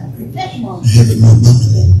life and have it more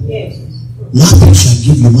abundantly. My peace I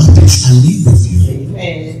give you, my peace I leave with you.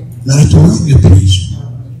 Amen. Now let the world get peace,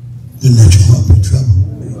 then let your heart be troubled.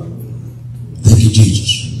 Thank you,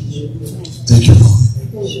 Jesus. Thank you, Lord.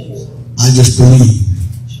 I just believe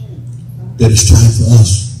that it's time for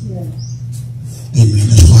us. Amen.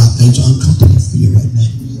 That's why things are uncomfortable for you right now.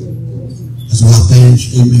 That's why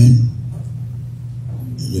things, amen.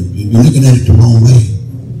 You're looking at it the wrong way.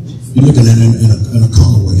 You're looking at it in a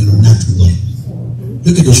carnal way, in a natural way.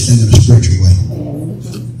 Look at this thing in a spiritual way.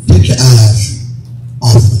 Take your eyes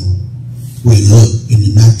off of where you look in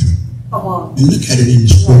the natural. And look at it in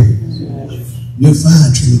the spirit. You'll find,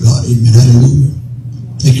 truly, God, amen, hallelujah.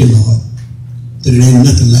 Thank you, Lord, that it ain't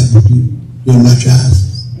nothing like what you're not your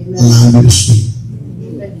eyes allowing you to see.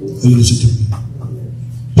 Or you listen to me.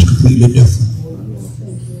 It's completely different.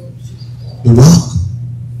 The rock,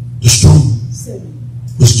 the stone,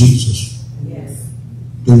 was Jesus.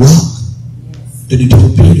 The rock that he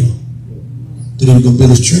told Peter that he was going to build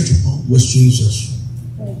his church upon was Jesus.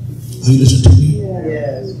 Are you listening to me?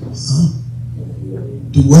 Huh?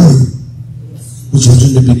 The word which was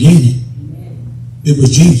in the beginning, it was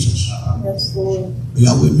Jesus. Are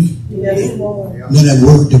y'all with me? Now that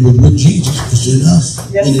word that was with Jesus is in us,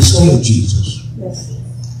 and it's still Jesus.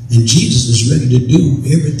 And Jesus is ready to do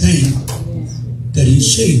everything that he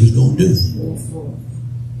said he was going to do.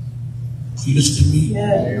 You listen to me?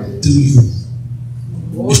 Through you.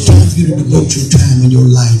 It's time for you to devote your time in your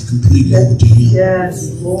life completely over to him.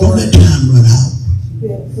 Don't let time run out.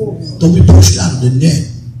 Don't be pushed out of the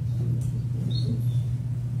net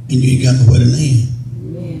and you ain't got nowhere to land.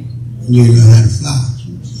 And you ain't know how to fly.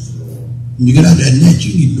 When you get out of that net,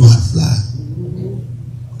 you need to know how to fly.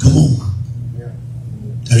 Come on.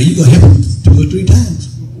 You're going to help them 2 or 3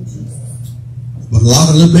 times. But a lot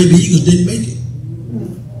of little baby eagles didn't make it.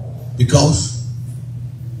 Because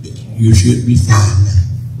you should be flying now.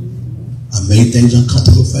 I made things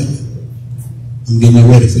uncomfortable for you. I'm getting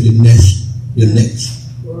you ready for your next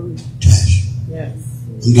task.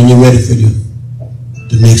 I'm getting you ready for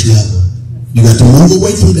the next level. You got to move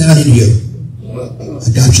away from down in here.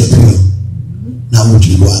 I got you up here. Now I want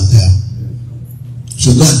you to go out there.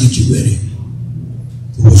 So God get you ready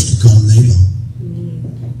for what's to come later.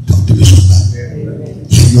 Talk to me somebody.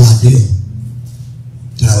 You had no idea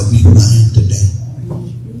that I would be who I am today.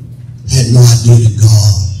 I had no idea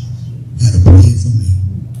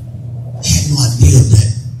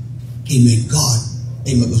amen, God,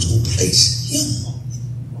 amen, was going to place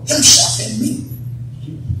himself in me.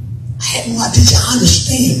 I had no idea. I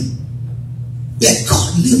understand that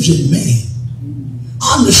God lives in man.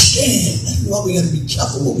 I understand. That's why we got to be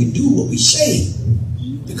careful what we do, what we say.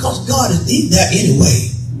 Because God is in there anyway.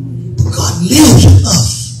 But God lives in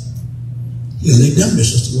us. He'll lay down there,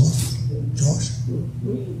 Sister Lord, George.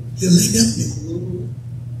 He'll lay down there.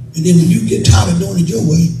 And then when you get tired of doing it your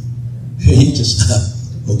way, he just,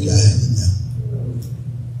 okay, I have it now.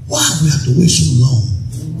 Why do we have to wait so long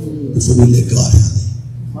before we let God have it?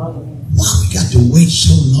 Why we got to wait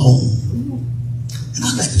so long? And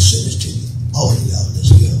I'd like to say this to you, all of y'all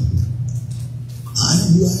this year. I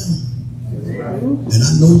am who I am. And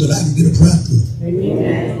I know that I can get a prayer through.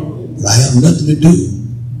 But I have nothing to do.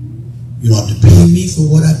 You don't have to pay me for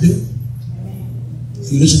what I do.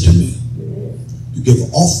 You listen to me. You give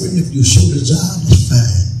an offering if you so desire, that's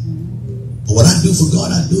fine. But what I do for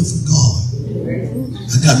God, I do it for God.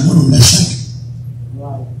 I got one on that second.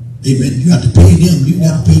 Amen. You have to pay them. You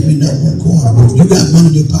got to pay me not one quarter. But if you got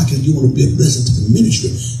money in your pocket and you want to be a blessing to the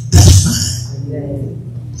ministry, that's fine.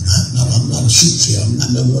 I'm not a soothsayer.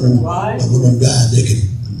 I'm not one of them guys that can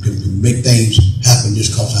make things happen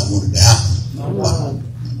just because I want it to happen.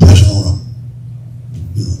 Pressing on them.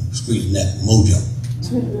 You know, squeezing that mojo.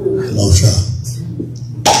 No, sir.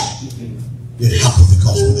 It happened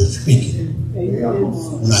because when I'm speaking,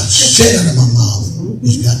 when I say it out of my mouth,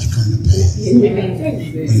 it's got to come to pass. You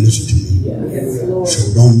listen to me.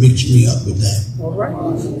 So don't mix me up with that.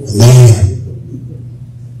 Man,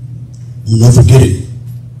 I'll never forget it.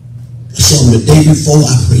 I saw him the day before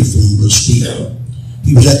I prayed for him, Brother Steve.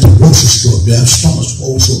 He was at the grocery store. Their stomach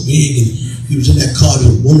was so big, and he was in that car.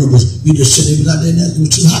 One of us, we just said it was out there, and it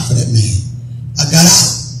was too hot for that man. I got out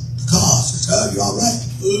the car. I said, "Oh, you all right?"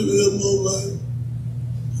 "I'm all right.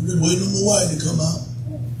 I'm just waiting on my wife to come out."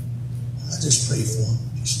 I just prayed for him.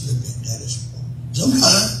 Just looked at that. So I'm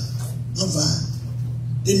fine. I'm fine.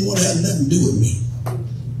 Didn't want to have nothing to do with me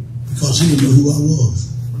because he didn't know who I was.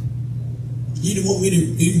 He didn't want me to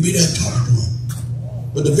even be there talking to him.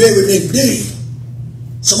 But the very next day,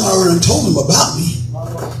 somebody already told him about me,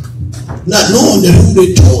 not knowing that who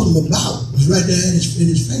they told him about was right there in his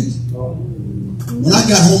face. When I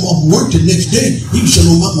got home off work the next day, he was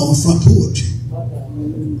sitting on my mama's front porch.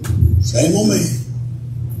 Same old man.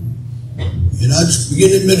 And I just began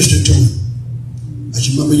to minister to him. I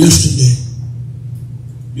said, "Remember yesterday,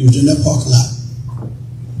 you was in that parking lot."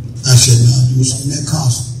 I said, "No, you was in that car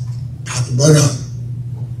about to burn up."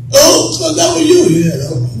 "Oh, so that was you?" "Yeah, that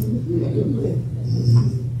was me."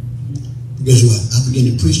 Guess what? I began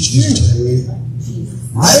to preach Jesus to him.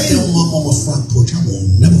 Right there on my mama's front porch. I'm going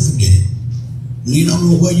to never forget it. You don't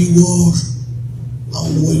know where you was. I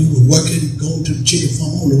don't know where you were working, going to the chicken farm.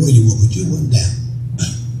 I don't know where you were, but you went down.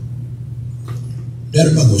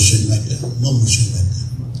 Daddy Mama was sitting right there. Mama was sitting right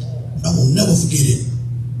there. I will never forget it.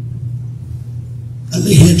 I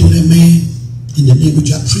lay hands on that man in the name of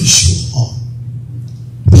which I preached so hard.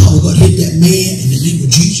 Power of God hit that man in the name of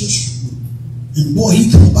Jesus. And boy, he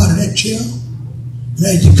come up out of that chair. And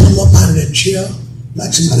as he come up out of that chair,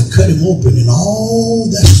 like somebody cut him open, and all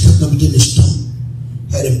that stuff that was in his stomach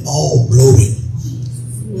had him all bloated.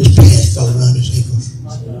 His pants fell around his ankles.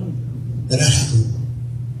 That happened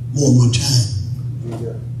more than one time.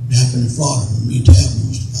 It happened in Florida when me and Tab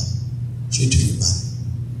was about. She'll tell you about it.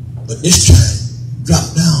 But this time,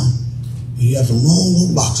 dropped down, and he had some long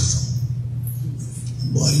little boxes on.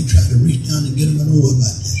 And boy, he tried to reach down and get him. I don't know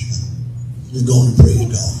about this. Just going to praise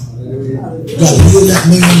God. God healed that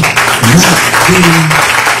man right then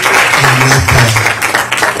and right there.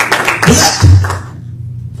 But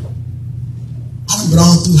I done been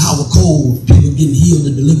all through Howard Cole, people getting healed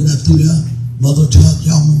and delivered out through there. Mother Tug,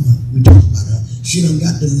 y'all remember? We talked about her. She done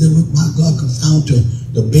got delivered. My God, confound to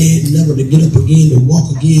the bed, never to get up again, to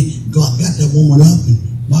walk again. God got that woman up, and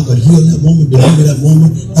my God healed that woman, delivered that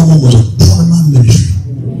woman. That woman was a part of my ministry.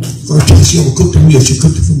 First time she ever cooked a meal, she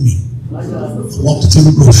cooked it for me. I walked through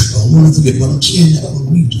the grocery store. I won't forget, but I'm saying that for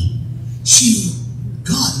a reason. See,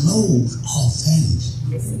 God knows all things.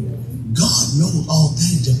 God knows all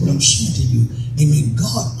things. That's what I'm saying to you. Amen.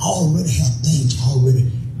 God already had things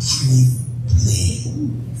already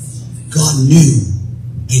pre-planned. God knew,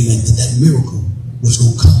 amen, that miracle was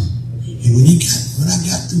going to come. And when I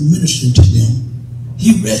got through ministering to them,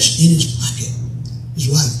 he reached in his pocket,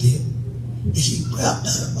 his wife did, and she grabbed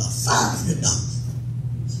out about $500.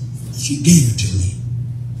 She gave it to me.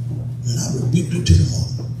 And I rebuked her to the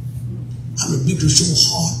heart. I rebuked her so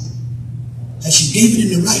hard that she gave it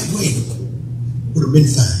in the right way. Would have been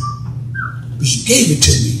fine. But she gave it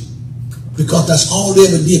to me because that's all they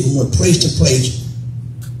ever did from one place to place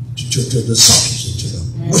to the suckers and to the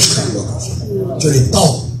witchcraft workers. So they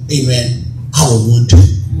thought, amen, I was one too.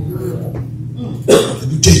 If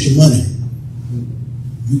you take your money,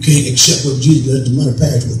 you can't accept what Jesus let the money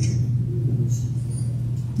pass with you.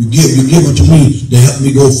 You give it to me to help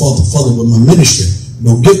me go further with my ministry.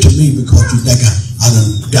 Don't give to me because you think I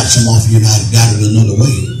done got some off you and I got it another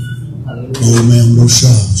way. No, ma'am, no, sir.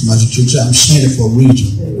 Somebody should say, I'm saying it for a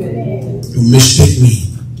reason. Don't mistake me.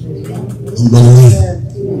 I'm Brother Lane.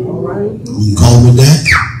 You can call me that.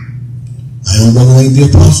 I am Brother Lane the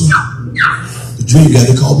Apostle. But you ain't got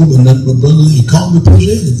to call me but nothing but Brother Lane. Call me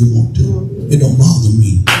President if you want to. It don't bother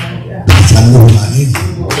me. Because I know who I am.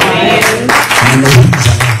 I know who I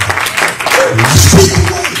am. And I speak the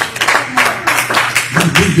way.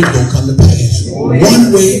 It's going to come to pass.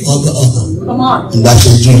 One way or the other. And that's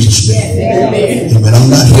in Jesus' name. Amen. I'm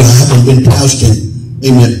not here. I haven't been pastoring,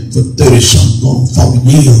 amen, for 30-something, going 40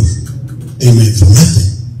 years. Amen. For nothing.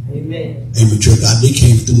 Amen. Church. They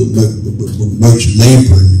came through with much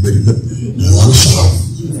labor and a lot of sorrow.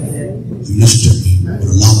 You listen to me.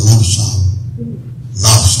 With a lot of sorrow. A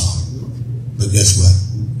lot of sorrow. But guess what?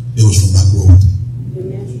 It was for my growth.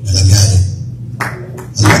 And I got it.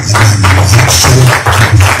 I got it.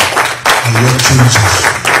 I love Jesus.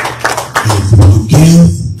 And when you give,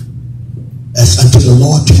 as unto the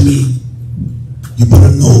Lord to me, you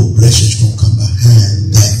better know blessings gonna come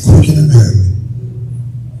behind that quick and in a hurry.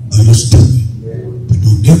 But listen to me. But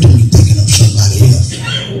don't give to me thinking I'm somebody else.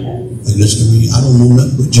 But listen to me, I don't know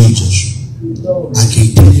nothing but Jesus. I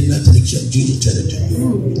can't tell you nothing except Jesus tell it to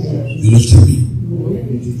you. You listen to me.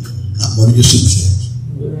 Not one of your soothsayers.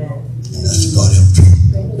 And that's the God help truth.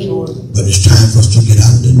 But it's time for us to get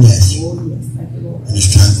out of the nest. And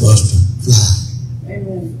it's time for us to fly.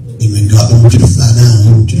 Amen. God don't want you to fly down. He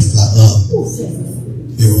wants you to fly up.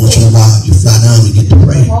 Every once in a while, you fly down and get to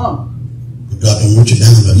pray. But God don't want you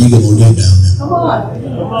down. The eagle won't lay down now.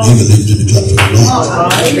 The eagle lives in the clutch of the Lord.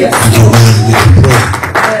 You go down and get to pray.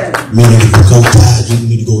 Meaning if the coat tied, you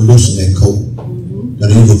need to go loosen that coat. But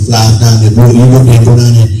the eagle flies down there. You go down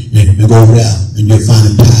there and go over there. And you'll find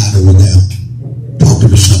him tied over there. Talk to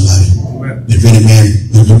me, somebody. If any man,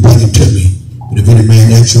 and you bring it to me. But if any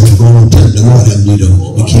man actually go on and tell the Lord help me to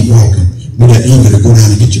keep walking. Be that eager to go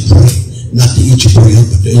down and get your prayer. Not to eat your prayer,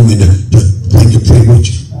 but to bring your prayer with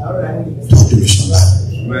you. Talk to me,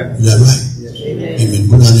 somebody. Is that right? Amen.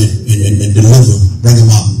 Go down and deliver. Bring them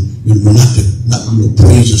out. You know, not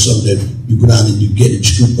praise or something that you go down and you get it,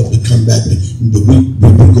 scoop up and come back. But we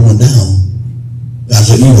going down. As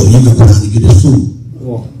an eagle, you can go down and get his food.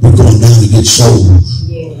 We're going down to get souls.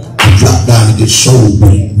 We drop down to get souls.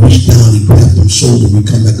 We reach down and grab them souls and we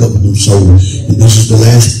come back up with them souls. And this is the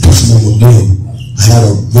last testimony I'm going to give. I had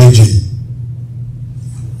a vision.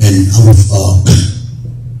 And I was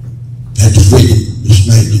had the vision this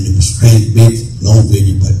night, and it was strange, big, long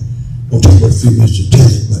vision, but I'll take about a few minutes to tell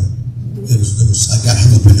it, but I got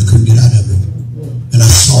hung up and I couldn't get out of it. And I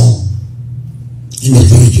saw in the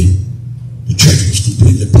vision, the church was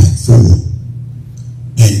completely packed full.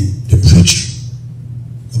 And the preacher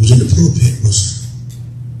that was in the pulpit was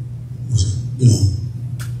you know,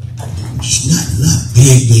 just not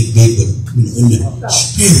big, but you know, in the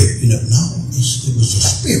spirit, you know, no, it was a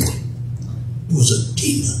spirit. It was a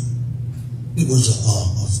demon. It was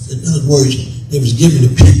in other words, they was giving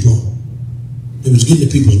the people's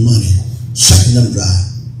money, sucking them dry.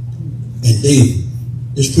 And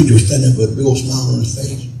this preacher was standing there with a big old smile on his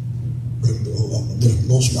face. With a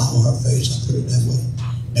no smile on her face, I put it that way.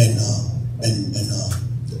 And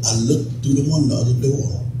I looked through the other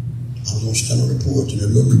door. I was going to stand on the porch, and the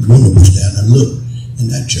little window was there, and I looked,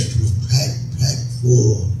 and that church was packed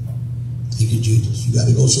full. Thank you, Jesus. You got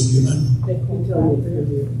to go so you know.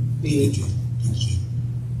 Thank you, Jesus.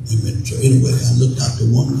 Amen. So anyway, I looked out the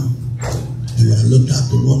window, and when I looked out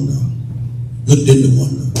the window, looked in the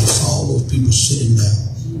window, I saw all those people sitting there.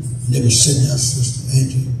 And they were sitting there, Sister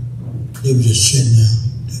Angie. They were just sitting there.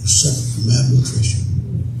 They were suffering from malnutrition.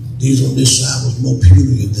 These on this side was more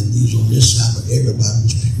puny than these on this side, but everybody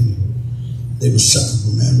was puny. They were suffering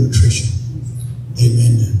from malnutrition.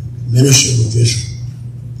 Amen. The ministry was just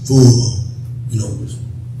full, you know, was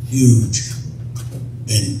huge.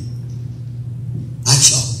 And I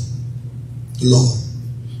saw the Lord.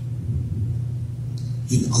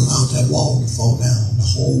 He allowed that wall to fall down. The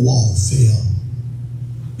whole wall fell.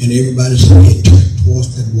 And everybody's head turned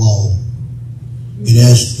towards that wall. And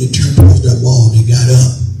as they turned towards that wall, they got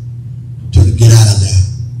up to get out of there.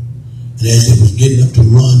 And as they was getting up to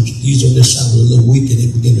run, these on this side were a little weak, and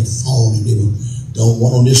they began to fall. And the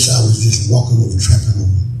one on this side was just walking over, trampling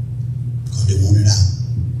over, because they wanted out.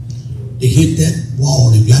 They hit that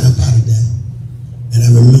wall and got up out of there. And I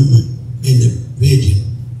remember in the vision,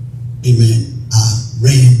 amen, I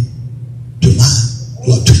ran to my,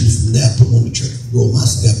 Lord took me from there, put me on the church, rolled my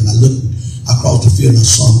step, and I looked across the field and I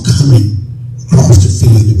saw them coming across the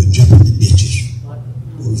field. They were jumping the ditches.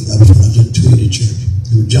 I was just to the church.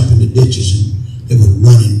 They were jumping the ditches and they were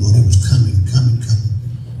running, boy, they was coming.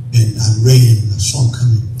 And I ran, I saw them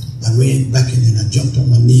coming. I ran back in and I jumped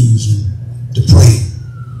on my knees and to pray.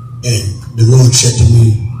 And the Lord said to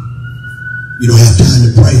me, you don't have time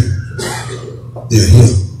to pray. They're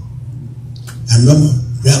here. I remember,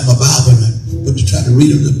 grabbed my Bible and I went to try to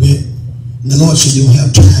read a little bit. And the Lord said, you don't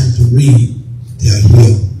have time to read. They're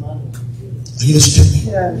here. Are you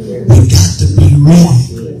listening to me? We got to be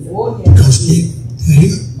ready because they're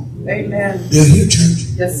here. Amen. They're here,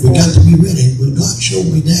 church. Yes, we got to be ready. When God showed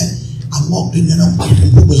me that, I walked in and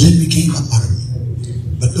what was in me came up out of me.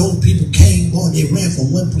 But those people came, boy, they ran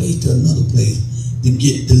from one place to another place to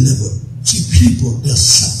get delivered. See, people, they're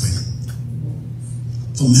suffering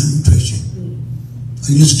from malnutrition.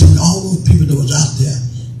 Are you listening to me? All those people that was out there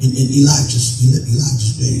in Elijah's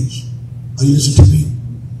days. Are you listening to me?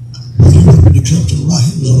 When he went with the club to the right,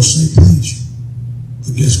 he was on the same place.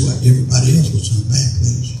 But guess what? Everybody else was in a bad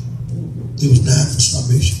place. They was dying for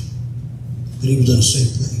starvation. But he was in the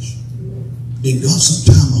same place. Then God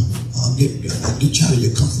sometimes get you out of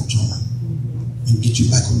your comfort zone and get you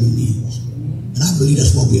back on your knees. And I believe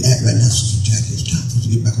that's what we're at right now, Sister Jackie. It's time for us to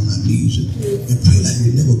get back on our knees and pray like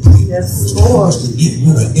we never prayed. Yes, it's time for us to get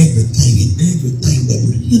rid of everything that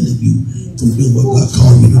would hinder you from doing what God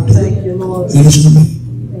called you to do. Thank you, Lord. Are you listening to me?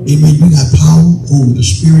 Amen. You got power over the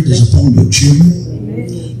spirit that's upon your children.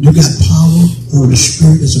 You got power over the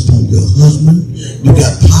spirit that's upon your husband. You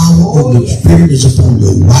got power over the spirit that's upon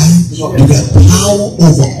your wife. You got power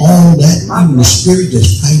over all that, even the spirit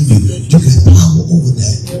that's fighting you. You got power over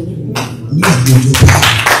that. You got to use your power.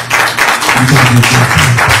 You got to use your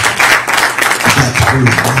power. You got to use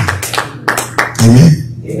your power. Amen?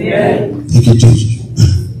 Amen. Thank you, Jesus.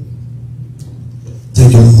 Thank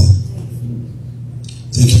you, Lord.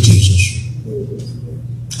 Thank you, Jesus.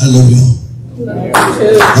 I love y'all. I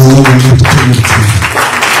love you to come to the truth.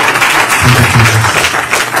 Thank you, Jesus.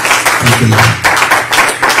 Thank you, Lord.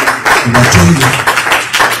 And I tell you,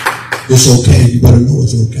 it's okay. You better know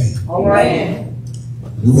it's okay. All right.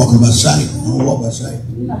 You're walking by sight. I don't walk by sight. I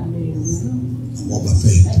walk by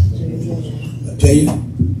faith. I tell you,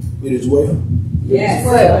 it is well. Yes.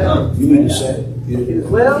 Well. You need to say it. It is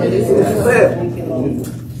well. It is well.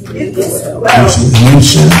 It is well. You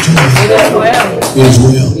said it to me. It is well. It is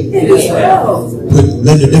well. It is well.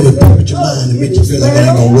 Let the devil put your mind and make you feel like it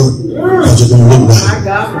ain't gonna work because it don't look right.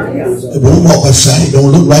 It won't walk by sight. It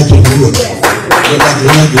don't look right to you. Look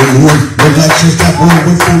like since that boy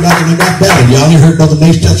went through that and it got better. Y'all ain't heard Brother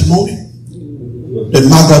Nate's testimony? That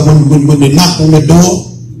my God, when they knocked on the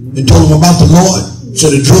door and told him about the Lord,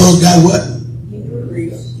 so the drugs got what?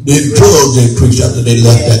 The drugs increased after they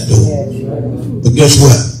left that door. But guess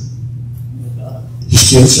what? He's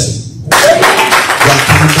still saved. God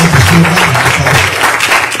can't make us still alive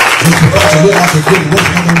because you're out there getting what's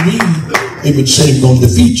not going to need. Amen. Say he's going to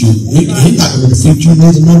defeat you. He's not going to defeat you,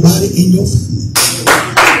 neither nobody in your family.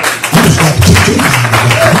 You just got to keep your mind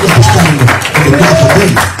together. You got to stand in the gap of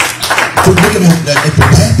faith. So looking at the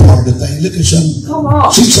bad part of the thing, look at something.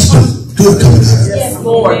 See something good coming out of it. Yes,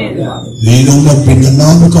 Lord. You ain't going to never be nothing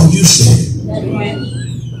wrong because you said it.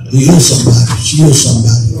 You heal somebody. She heals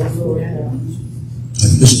somebody.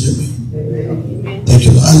 Listen to me. Thank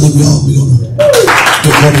you, Lord. I love y'all. We're going to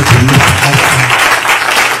get ready to lift the offering.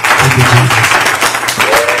 Thank you,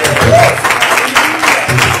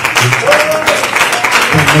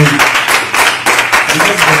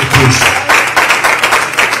 Jesus.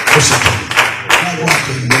 Listen to me. I want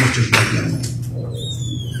to minister like that.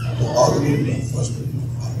 For all of you that first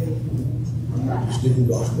Stephen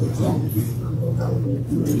Gospel.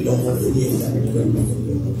 You don't want to hear that.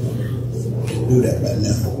 Do that right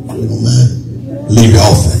now. You don't mind? Leave your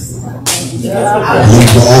offering.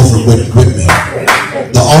 Leave your offering with me.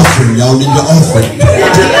 The offering, y'all need your offering.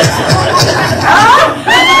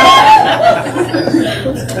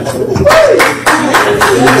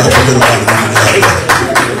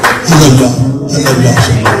 I love y'all. I love y'all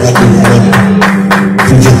so much. I do.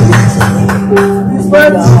 Forgive me for me.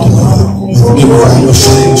 Thank you, Lord. Forgive me for all your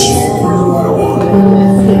sins.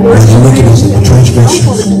 When you look at us in the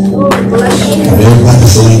transgressions, and everybody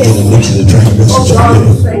saying that it looks at the transgressions of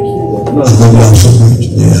people, I love y'all so much.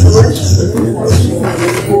 Yeah.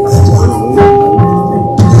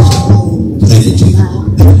 Thank you, Jesus.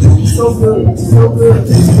 So good. So good.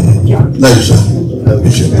 Love you, son.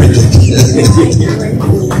 You should protect you. Amen.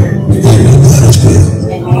 God is good.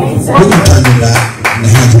 We can turn it out.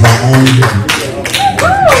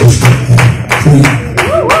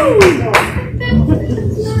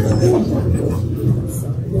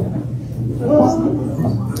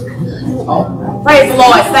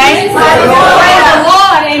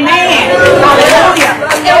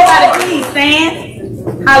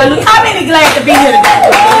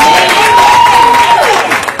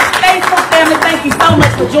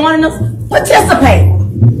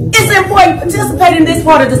 this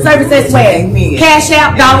part of the service as well. Cash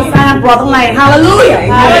out, $, Brother Lane. Hallelujah.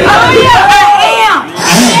 Hallelujah. I am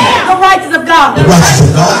the righteous of God.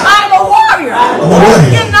 I'm a warrior.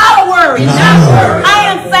 You're not a warrior. I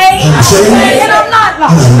am saved and I'm not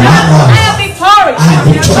lost. I am victorious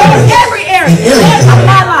in every area of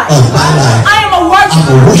my life. I am a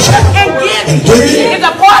worshiper and giving is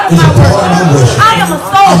a part of my work. I am a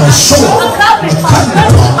soul, the covenant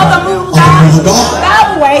of the move of God,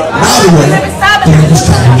 the way, and every Sabbath.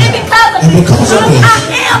 And because of this, I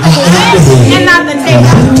am the head and not the tail.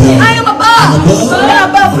 I am above and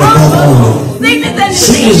above all. Sickness and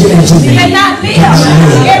disease cannot live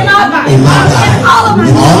in my body. And all of my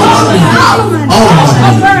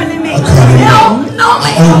are burning me. No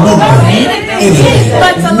man anything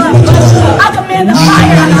but to love. I command the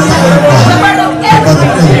fire to burn up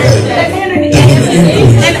everything that's entered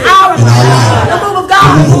in our life. The move of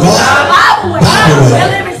God, the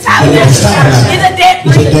living tabernacle, is a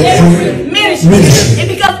debt-free ministry. And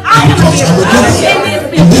because I am a giver in this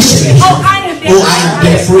ministry, I am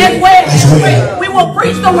debt-free as well. We will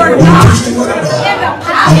preach the word of God in the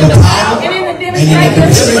power and in the demonstration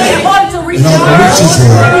in order to reach the world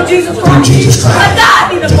through Jesus Christ. But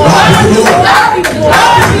God be the